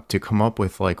job to come up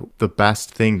with like the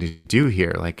best thing to do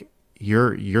here. Like,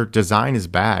 your design is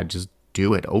bad. Just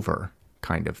do it over,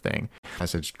 kind of thing. I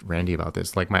messaged Randy about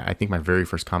this. Like, I think my very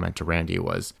first comment to Randy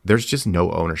was, there's just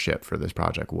no ownership for this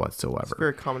project whatsoever. It's a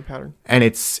very common pattern. And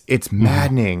it's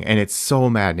maddening, and it's so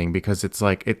maddening because it's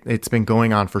like it's been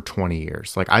going on for 20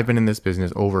 years. Like, I've been in this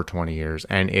business over 20 years,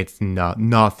 and it's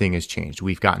nothing has changed.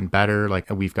 We've gotten better, like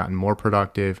we've gotten more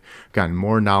productive, gotten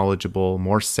more knowledgeable,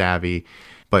 more savvy,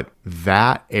 but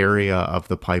that area of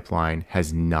the pipeline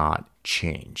has not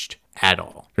changed at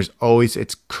all.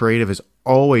 It's creative is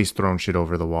always thrown shit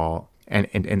over the wall, and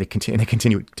they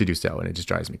continue to do so, and it just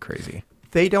drives me crazy.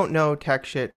 They don't know tech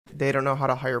shit. They don't know how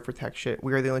to hire for tech shit.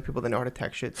 We are the only people that know how to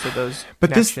tech shit. So those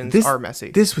connections are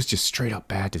messy. This was just straight up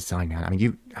bad design, man. I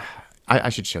mean, I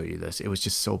should show you this. It was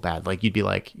just so bad. Like, you'd be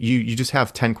like, you just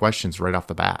have 10 questions right off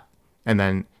the bat, and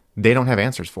then they don't have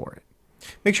answers for it.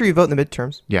 Make sure you vote in the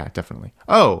midterms. Yeah, definitely.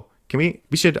 Oh, we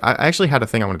should, I actually had a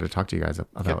thing I wanted to talk to you guys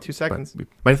about. You have 2 seconds.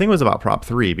 My thing was about Prop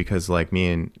 3 because, like, me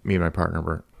and my partner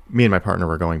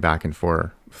were going back and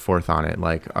forth on it.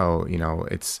 Like, oh,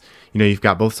 it's, you've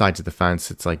got both sides of the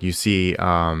fence. It's like you see,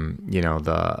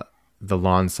 the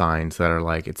lawn signs that are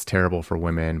like, it's terrible for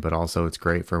women, but also it's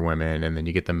great for women. And then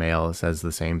you get the mail that says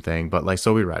the same thing. But like,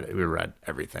 so we read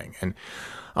everything. And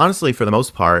honestly, for the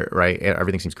most part, right,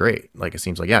 everything seems great. Like, it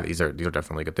seems like, yeah, these are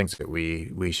definitely good things that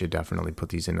we should definitely put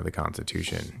these into the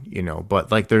Constitution,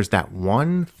 but like, there's that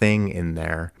one thing in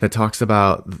there that talks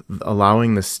about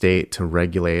allowing the state to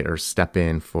regulate or step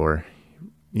in for,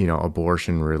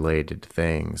 abortion related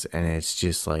things. And it's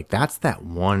just like, that's that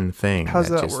one thing. How's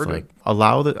that just worded? like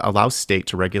allow state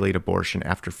to regulate abortion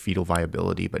after fetal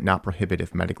viability, but not prohibit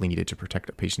if medically needed to protect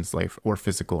a patient's life or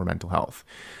physical or mental health.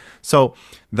 So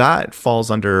that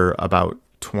falls under about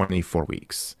 24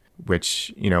 weeks,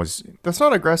 which, is... That's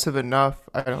not aggressive enough,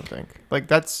 I don't think.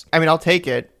 Like, I'll take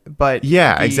it, but...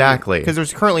 Yeah, exactly. Because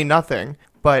there's currently nothing,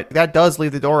 but that does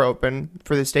leave the door open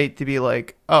for the state to be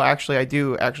like, oh, actually, I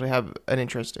do actually have an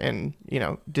interest in,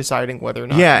 deciding whether or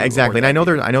not... Yeah, to exactly. award And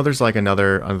that I know there's like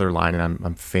another line, and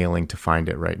I'm failing to find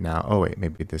it right now. Oh, wait,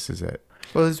 maybe this is it.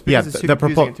 Well, it's Yeah, because it's the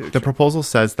confusing to explain. proposal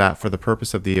says that for the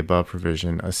purpose of the above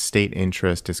provision, a state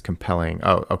interest is compelling.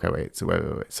 Oh, okay, wait.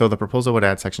 So the proposal would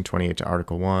add Section 28 to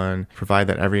Article 1, provide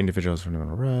that every individual is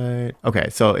fundamental right. Okay,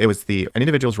 so it was an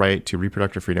individual's right to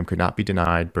reproductive freedom could not be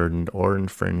denied, burdened, or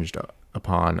infringed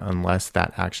upon unless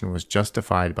that action was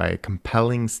justified by a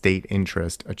compelling state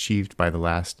interest achieved by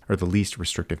the least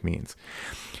restrictive means.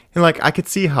 And like, I could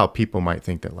see how people might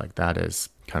think that like that is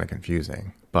kind of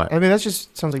confusing. But I mean, that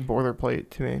just sounds like boilerplate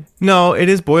to me. no, it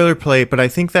is boilerplate, but I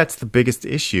think that's the biggest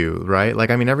issue, right? Like,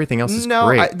 I mean, everything else is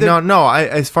great.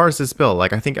 As far as this bill,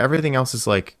 like, I think everything else is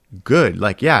like good.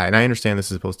 Like, yeah, and I understand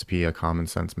this is supposed to be a common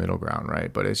sense middle ground,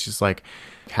 right? But it's just like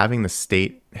having the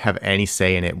state have any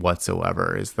say in it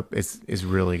whatsoever is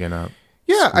really gonna.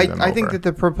 Yeah, screw them I think over. that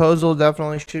the proposal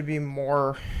definitely should be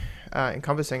more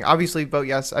encompassing. Obviously, vote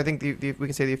yes. I think we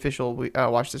can say the official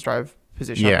Watch This Drive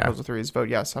position on Proposal 3 is vote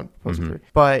yes on Proposal 3.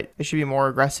 But it should be more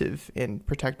aggressive in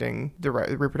protecting the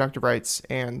reproductive rights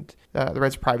and the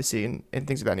rights of privacy and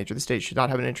things of that nature. The state should not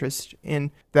have an interest in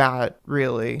that,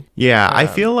 really. Yeah, I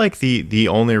feel like the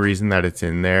only reason that it's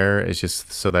in there is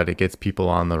just so that it gets people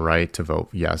on the right to vote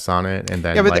yes on it, and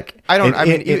then Yeah, but like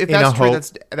if that's true, hope,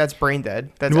 that's brain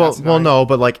dead. That's well, asinine. no,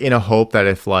 but like in a hope that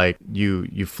if like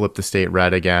you flip the state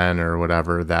red again or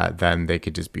whatever, that then they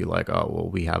could just be like, oh well,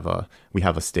 we have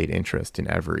a state interest in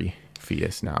every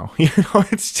fetus now.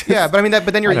 It's just, Yeah, but I mean but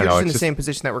then you're I don't know, just in it's the just- same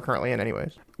position that we're currently in,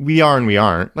 anyways. we are and we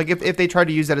aren't. Like if they tried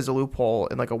to use that as a loophole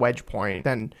and like a wedge point,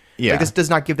 then Yeah. like, this does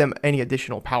not give them any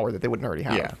additional power that they wouldn't already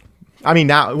have. Yeah. I mean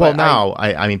now, well But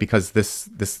I mean because this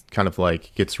kind of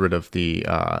like gets rid of the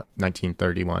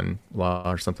 1931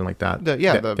 law or something like that.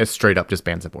 It straight up just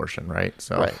bans abortion, right?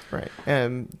 So Right.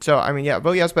 So I mean, yeah,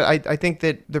 vote yes, but I think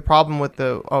that the problem with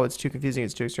it's too confusing,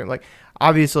 it's too extreme. Like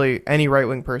obviously, any right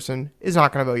wing person is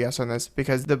not going to vote yes on this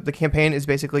because the campaign is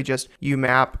basically just you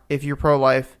map if you're pro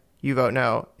life, you vote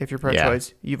no. If you're pro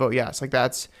choice, you vote yes. Like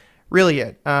that's really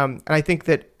it. And I think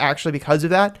that actually because of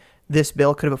that, this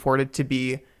bill could have afforded to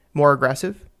be more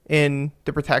aggressive in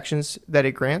the protections that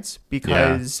it grants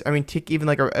because I mean take even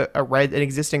like an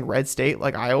existing red state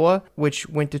like Iowa, which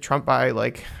went to Trump by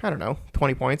like I don't know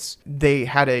 20 points. They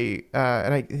had and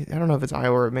I don't know if it's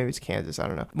Iowa or maybe it's Kansas, I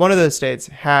don't know. One of those states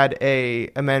had a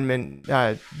amendment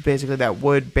basically that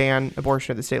would ban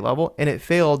abortion at the state level, and it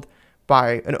failed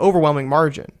by an overwhelming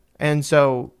margin. And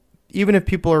so even if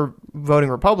people are voting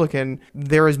Republican,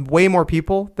 there is way more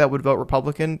people that would vote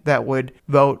Republican that would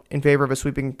vote in favor of a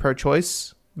sweeping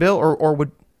pro-choice bill or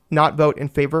would not vote in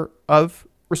favor of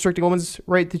restricting a woman's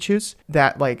right to choose.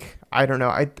 That like I don't know.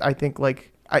 I think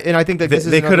like I think that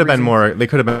they could have been more. They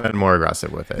could have been more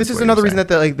aggressive with it. This is another reason that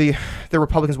the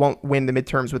Republicans won't win the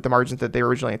midterms with the margins that they were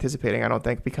originally anticipating. I don't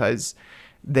think because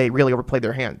they really overplayed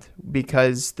their hand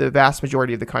because the vast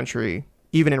majority of the country,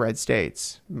 even in red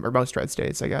states or most red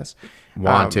states, I guess,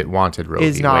 wanted Roe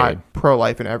is v. not Wade.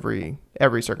 pro-life in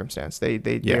every circumstance.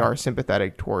 They are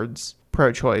sympathetic towards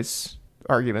pro-choice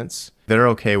arguments. They're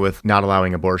okay with not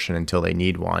allowing abortion until they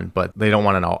need one, but they don't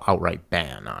want an outright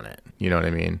ban on it. You know what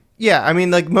I mean? Yeah, I mean,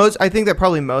 like I think that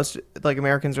probably most like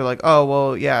Americans are like, oh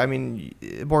well, yeah, I mean,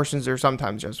 abortions are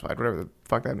sometimes justified, whatever the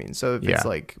fuck that means. So if it's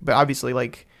like, but obviously,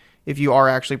 like, if you are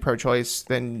actually pro-choice,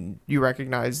 then you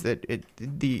recognize that at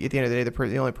the end of the day,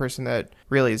 the only person that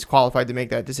really is qualified to make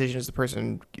that decision is the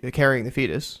person carrying the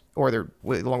fetus, or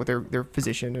along with their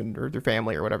physician or their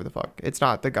family or whatever the fuck. It's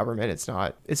not the government. It's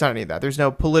not any of that. There's no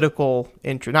political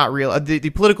interest. Not real. The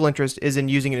political interest is in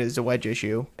using it as a wedge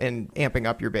issue and amping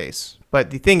up your base. But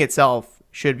the thing itself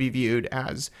should be viewed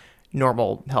as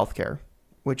normal healthcare,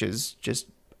 which is just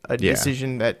a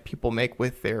decision that people make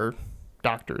with their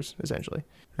doctors, essentially.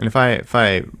 And if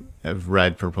I have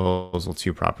read Proposal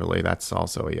 2 properly, that's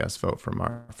also a yes vote from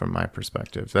my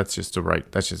perspective. That's just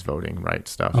that's just voting right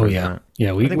stuff. Oh isn't yeah, it?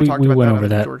 yeah. We talked about went that over on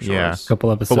that George Yeah, Soros. a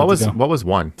couple episodes But ago. what was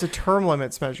one? It's a term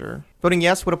limits measure. Voting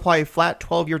yes would apply a flat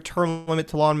 12-year term limit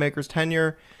to lawmakers'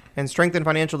 tenure and strengthen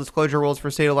financial disclosure rules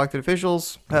for state elected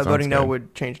officials. Voting no good.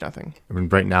 would change nothing. I mean,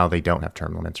 right now they don't have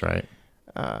term limits, right?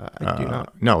 I do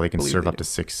not. No, they can believe serve they up to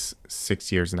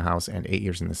six years in the House and 8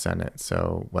 years in the Senate.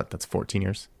 So that's 14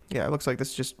 years. Yeah, it looks like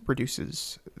this just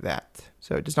reduces that.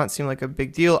 So it does not seem like a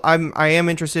big deal. I am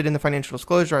interested in the financial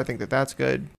disclosure. I think that's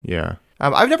good. Yeah.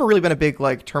 I've never really been a big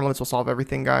like term limits will solve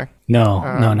everything guy. No,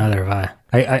 neither have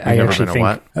I. I never actually been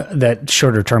a think that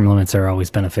shorter term limits are always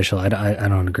beneficial. I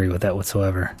don't agree with that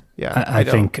whatsoever. Yeah, I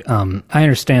think I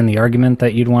understand the argument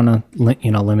that you'd want to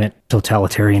limit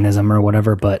totalitarianism or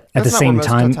whatever, but at That's the same not where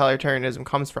time, most totalitarianism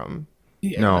comes from.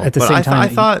 No, at the but same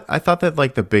time, I thought that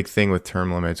like the big thing with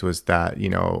term limits was that,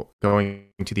 going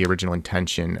to the original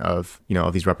intention of,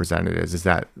 of these representatives is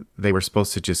that they were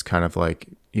supposed to just kind of like,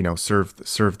 serve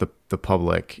the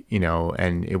public,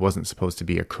 and it wasn't supposed to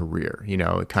be a career,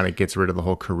 it kind of gets rid of the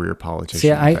whole career politician.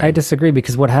 See, I disagree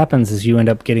because what happens is you end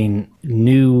up getting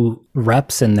new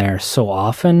reps in there so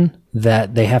often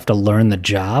that they have to learn the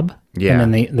job. Yeah.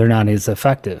 And then they're not as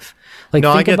effective. Like,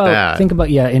 no, think I get about, that. Think about,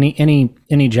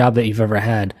 any job that you've ever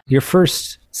had. Your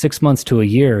first 6 months to a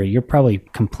year, you're probably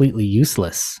completely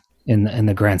useless in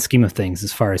the grand scheme of things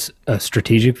as far as a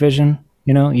strategic vision.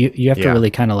 You have to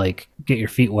really kind of like get your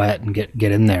feet wet and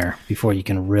get in there before you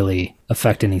can really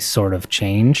affect any sort of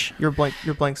change. You're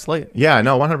blank slate. Yeah,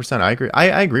 no, 100%. I agree.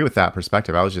 I agree with that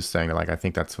perspective. I was just saying that, like, I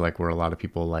think that's like where a lot of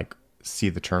people like see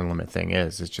the term limit thing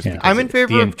is. It's just I'm in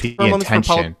favor of the term limits for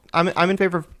intention. I'm in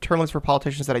favor of term limits for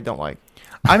politicians that I don't like.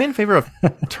 I'm in favor of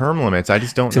term limits. I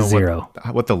just don't To know zero.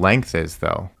 what the length is,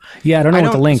 though. Yeah, I don't know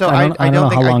what the length. so I don't know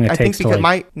how long it takes to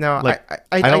like.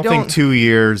 I don't think 2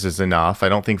 years is enough. I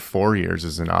don't think 4 years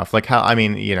is enough. Like how? I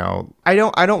mean, you know. I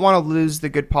don't want to lose the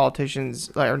good politicians,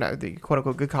 or no, the quote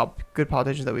unquote good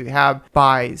politicians that we have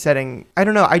by setting. I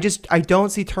don't know. I don't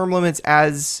see term limits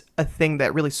as a thing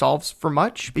that really solves for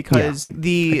much, because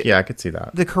I could see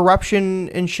that. The corruption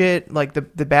and shit, like the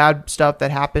bad stuff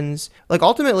that happens, like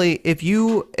ultimately,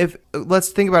 if let's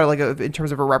think about it like in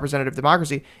terms of a representative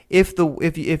democracy, if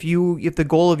the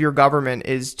goal of your government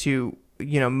is to,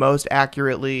 you know, most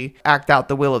accurately act out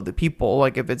the will of the people,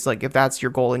 like if that's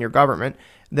your goal in your government,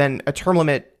 then a term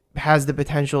limit has the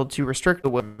potential to restrict the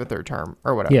will of the third term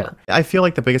or whatever. Yeah. I feel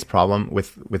like the biggest problem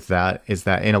with that is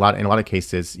that in a lot of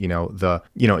cases, you know,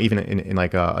 even in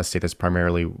like a state that's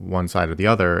primarily one side or the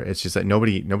other, it's just that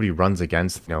nobody runs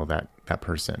against, you know, that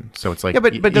person. So it's like,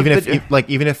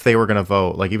 even if they were going to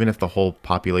vote, like even if the whole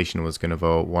population was going to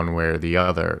vote one way or the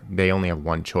other, they only have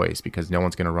one choice because no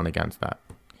one's going to run against that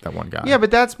one guy. Yeah,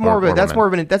 but that's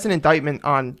an indictment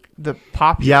on the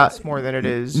populace more than it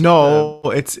is. No,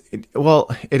 it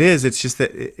is. It's just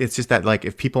that like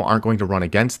if people aren't going to run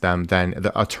against them, then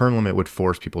a term limit would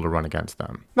force people to run against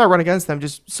them. Not run against them,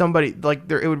 just somebody like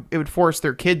it would force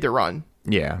their kid to run.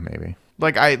 Yeah, maybe.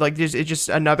 It's just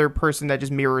another person that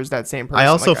just mirrors that same person. I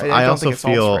also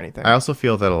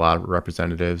feel that a lot of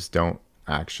representatives don't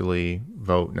actually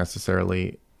vote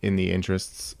necessarily in the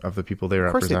interests of the people they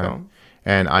represent. Of course they don't.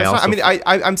 And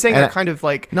I'm saying that kind of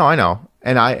like, no, I know,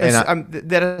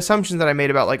 that assumption that I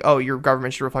made about like, oh, your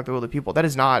government should reflect the will of the people. That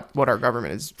is not what our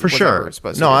government is for sure.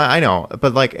 Supposed no, to I know,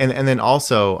 but like, and then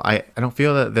also, I don't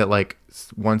feel that like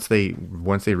once they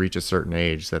reach a certain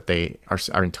age that they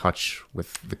are in touch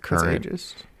with the current.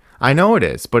 It's ageist. I know it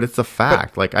is, but it's a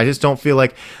fact. Like, I just don't feel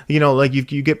like, you know, like you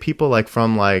get people like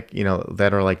from like, you know,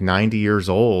 that are like 90 years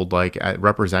old, like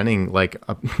representing like,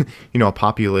 a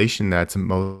population that's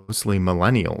mostly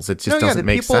millennials. It just doesn't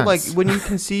make sense. Like when you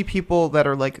can see people that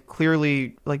are like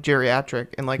clearly like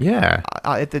geriatric and like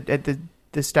at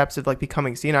the steps of like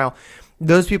becoming senile,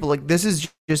 those people, like, this is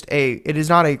just it is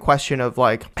not a question of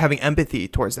like having empathy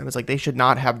towards them. It's like they should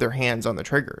not have their hands on the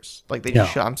triggers. Like they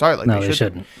just should. I'm sorry, like they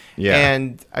shouldn't. Yeah.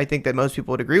 And I think that most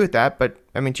people would agree with that. But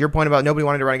I mean, to your point about nobody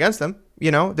wanting to run against them,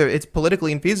 you know, it's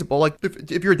politically infeasible. Like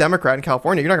if you're a Democrat in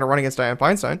California, you're not going to run against Dianne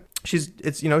Feinstein.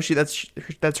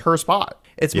 That's her spot.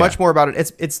 It's much more about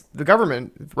it. It's the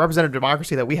government, representative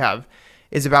democracy that we have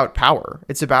is about power.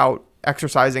 It's about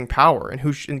exercising power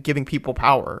and giving people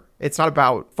power. It's not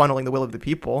about funneling the will of the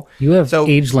people. You have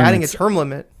age limits. Adding a term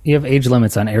limit. You have age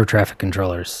limits on air traffic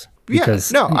controllers.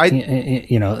 Because,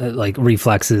 like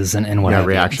reflexes and whatever.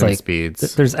 Reaction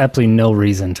speeds. There's absolutely no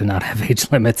reason to not have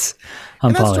age limits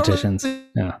on politicians.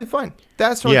 That's fine.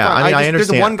 That's totally fine. I understand. There's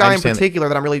the one guy in particular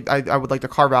that I would like to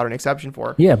carve out an exception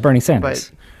for. Yeah, Bernie Sanders.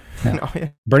 But, no.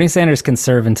 Bernie Sanders can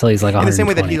serve until he's like 120. In the same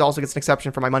way that he also gets an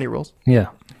exception for my money rules. Yeah.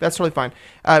 That's totally fine.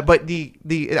 But I'd be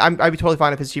totally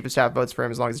fine if his chief of staff votes for him,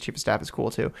 as long as the chief of staff is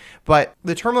cool too. But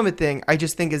the term limit thing, I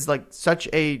just think is like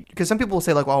because some people will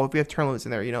say like, well, if we have term limits in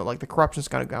there, you know, like the corruption's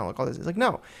kind of gone, like all this. It's like,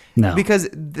 no. Because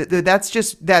that's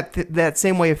just that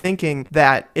same way of thinking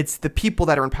that it's the people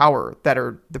that are in power that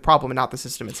are the problem and not the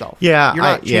system itself. Yeah. You're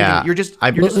not changing. You're just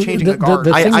changing the guard.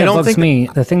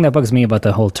 The thing that bugs me about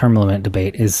the whole term limit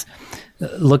debate is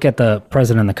look at the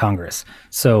president and the Congress.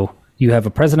 So you have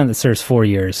a president that serves 4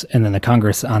 years, and then the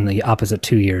Congress on the opposite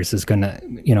 2 years is going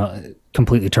to,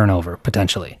 completely turn over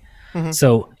potentially. Mm-hmm.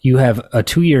 So you have a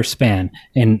 2-year span,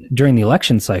 and during the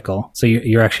election cycle, so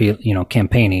you're actually,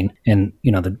 campaigning, and,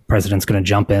 the president's going to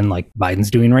jump in like Biden's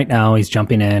doing right now. He's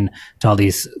jumping in to all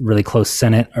these really close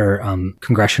Senate or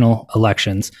congressional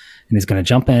elections, and he's going to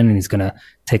jump in and he's going to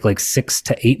take like 6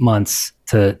 to 8 months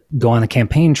to go on the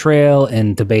campaign trail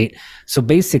and debate. So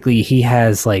basically he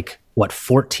has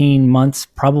 14 months,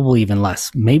 probably even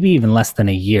less, maybe even less than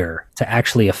a year to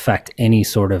actually affect any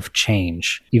sort of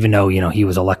change, even though, he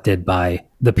was elected by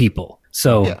the people.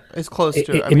 So yeah, it's close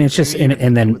to, it's just,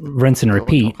 and then rinse and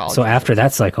repeat. So after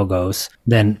that cycle goes,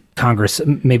 then Congress,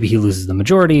 maybe he loses the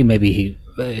majority, maybe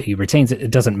he retains it.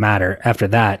 It doesn't matter. After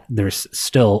that, there's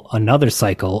still another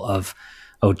cycle of,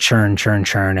 churn.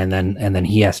 And then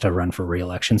he has to run for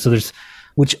re-election. So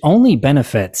which only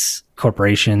benefits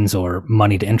corporations or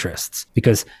moneyed interests,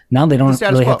 because now they don't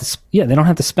status really quo. have to. They don't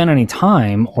have to spend any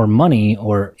time or money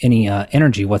or any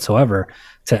energy whatsoever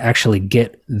to actually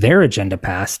get their agenda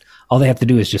passed. All they have to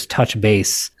do is just touch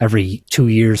base every 2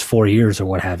 years, 4 years, or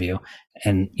what have you,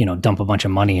 and dump a bunch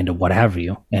of money into what have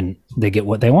you, and they get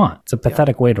what they want. It's a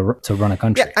pathetic way to run a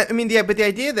country. Yeah, I mean, yeah, but the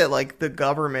idea that like the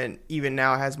government even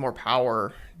now has more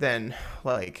power than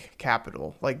like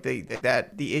capital, like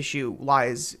that the issue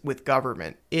lies with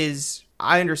government is,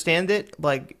 I understand it,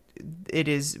 like it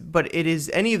is, but it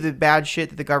is any of the bad shit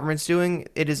that the government's doing,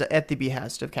 it is at the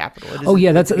behest of capital. It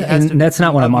is that's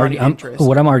not what I'm arguing.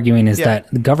 What I'm arguing is Yeah.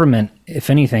 that the government,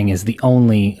 if anything, is the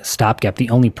only stopgap,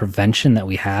 the only prevention that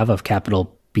we have of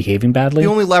capital behaving badly. The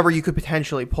only lever you could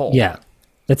potentially pull. Yeah,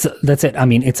 that's it. I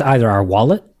mean, it's either our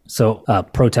wallet, so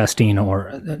protesting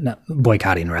or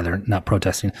boycotting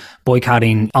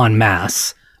en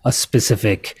masse a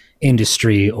specific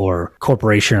industry or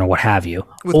corporation or what have you,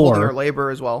 Withholding our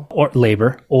labor as well. or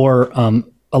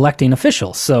electing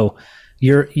officials. So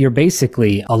you're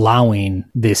basically allowing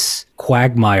this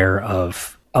quagmire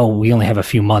of, we only have a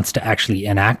few months to actually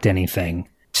enact anything,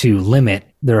 to limit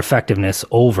their effectiveness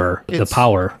over the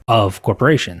power of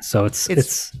corporations. So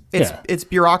it's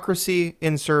bureaucracy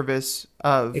in service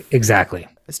of exactly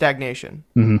stagnation.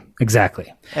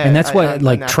 Exactly. And that's why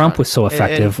Trump was so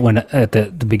effective when at the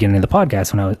beginning of the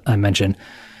podcast, when I mentioned,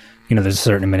 there's a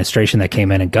certain administration that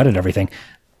came in and gutted everything.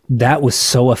 That was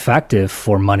so effective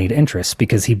for moneyed interests,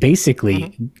 because he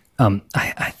basically,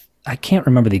 I can't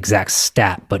remember the exact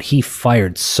stat, but he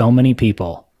fired so many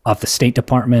people off the State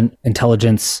Department,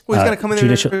 intelligence, Well, he's gonna come in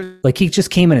judicial. there- Like he just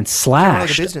came in and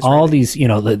slashed business all rating.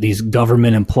 these, these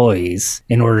government employees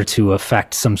in order to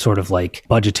affect some sort of like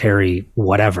budgetary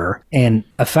whatever, and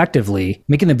effectively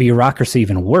making the bureaucracy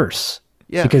even worse.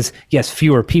 Yeah. Because yes,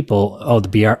 fewer people,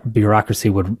 the bureaucracy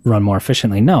would run more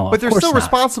efficiently. No, But of they're course still not.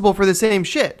 responsible for the same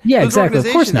shit. Yeah, Those exactly. Of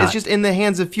course organizations, not. It's just in the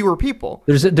hands of fewer people.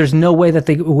 There's no way that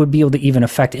they would be able to even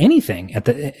affect anything at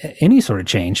any sort of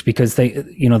change, because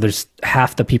there's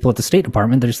half the people at the State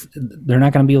Department. They're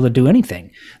not going to be able to do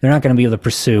anything. They're not going to be able to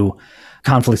pursue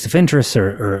conflicts of interest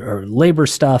or labor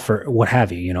stuff or what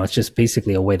have you. It's just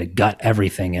basically a way to gut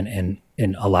everything and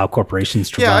allow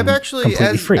corporations to Yeah, run I've actually,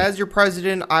 completely free. as your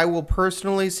president, I will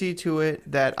personally see to it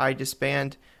that I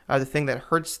disband the thing that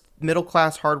hurts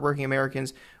middle-class, hardworking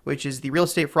Americans, which is the Real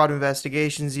Estate Fraud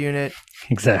Investigations Unit.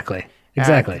 Exactly.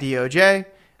 At the DOJ.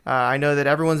 I know that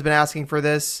everyone's been asking for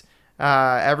this.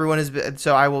 Everyone has been,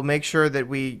 so I will make sure that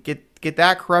we get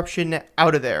that corruption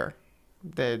out of there.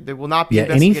 There will not be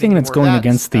anything that's going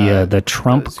against the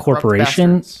Trump those corrupt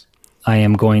corporation, bastards. I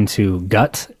am going to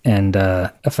gut and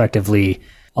effectively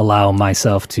allow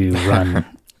myself to run.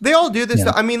 They all do this Yeah.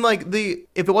 stuff. I mean, like if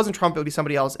it wasn't Trump, it would be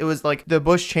somebody else. It was like the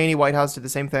Bush Cheney White House did the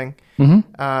same thing.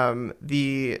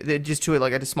 The just to it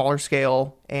like at a smaller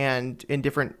scale and in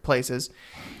different places.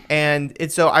 And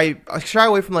it's so I shy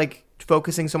away from like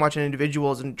focusing so much on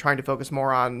individuals and trying to focus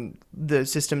more on the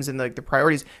systems and like the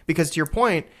priorities, because to your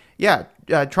point,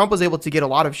 Trump was able to get a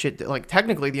lot of shit. Like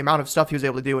technically, the amount of stuff he was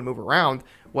able to do and move around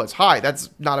was high. That's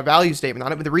not a value statement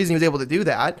on it, but the reason he was able to do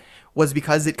that was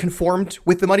because it conformed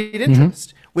with the moneyed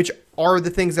interest, which are the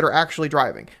things that are actually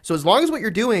driving. So as long as what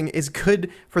you're doing is good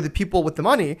for the people with the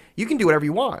money, you can do whatever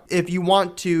you want. If you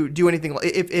want to do anything,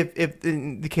 if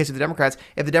in the case of the Democrats,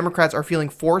 if the Democrats are feeling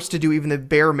forced to do even the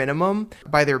bare minimum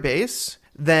by their base,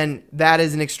 then that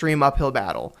is an extreme uphill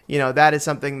battle. That is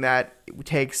something that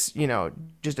takes,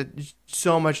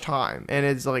 so much time. And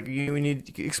it's like we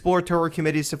need exploratory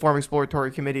committees to form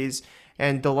exploratory committees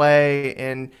and delay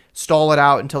and stall it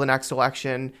out until the next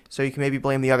election so you can maybe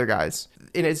blame the other guys.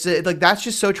 And it's like that's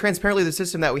just so transparently the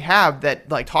system that we have, that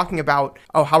like talking about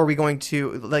how are we going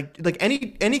to like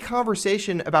any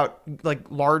conversation about like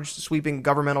large sweeping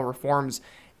governmental reforms,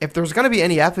 if there's going to be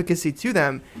any efficacy to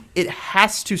them, it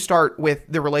has to start with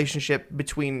the relationship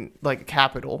between like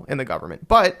capital and the government.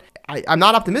 But I'm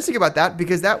not optimistic about that,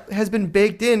 because that has been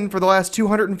baked in for the last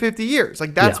 250 years.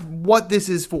 Like that's what this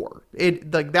is for.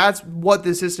 That's what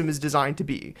the system is designed to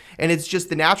be. And it's just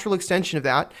the natural extension of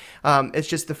that. It's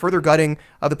just the further gutting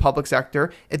of the public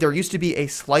sector. There used to be a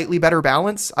slightly better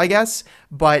balance, I guess,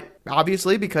 but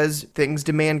obviously because things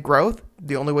demand growth,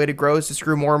 the only way to grow is to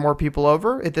screw more and more people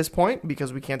over at this point,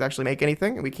 because we can't actually make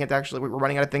anything, and we're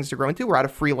running out of things to grow into. We're out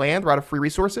of free land. We're out of free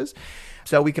resources.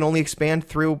 So we can only expand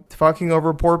through fucking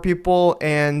over poor people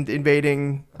and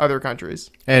invading other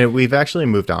countries. And we've actually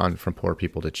moved on from poor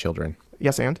people to children.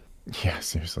 Yes, and? Yeah,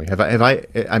 seriously.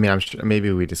 I mean, I'm sure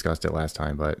maybe we discussed it last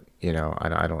time, but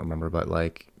I don't remember, but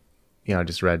like, I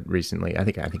just read recently, I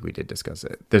think we did discuss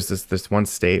it. There's this one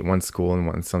state, one school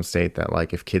in some state that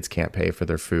like if kids can't pay for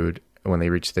their food when they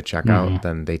reach the checkout,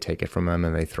 then they take it from them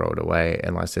and they throw it away,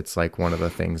 unless it's like one of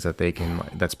the things that they can,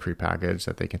 that's prepackaged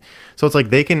that they can. So it's like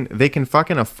they can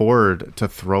fucking afford to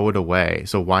throw it away.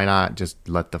 So why not just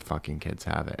let the fucking kids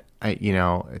have it?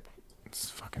 It's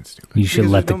fucking stupid. You should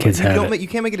let the kids have it. You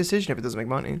can't make a decision if it doesn't make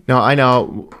money. No, I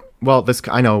know. Well,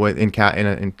 I know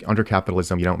in under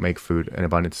capitalism, you don't make food an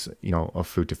abundance, of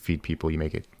food to feed people.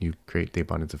 You create the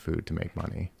abundance of food to make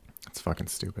money. It's fucking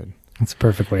stupid. It's a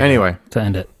perfect way to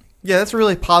end it. Yeah, that's a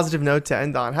really positive note to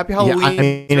end on. Happy Halloween. Yeah, I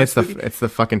mean, it's the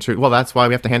fucking truth. Well, that's why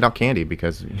we have to hand out candy,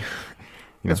 because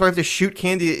that's why we have to shoot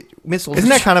candy missiles. Isn't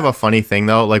that kind of a funny thing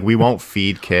though? Like, we won't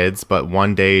feed kids, but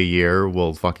one day a year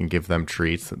we'll fucking give them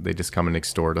treats. They just come and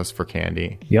extort us for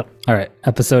candy. Yep. All right.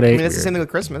 Episode 8. I mean, it's the same thing with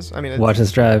Christmas. I mean, Watch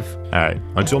Us Drive. All right.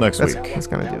 Until next week. That's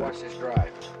gonna do it.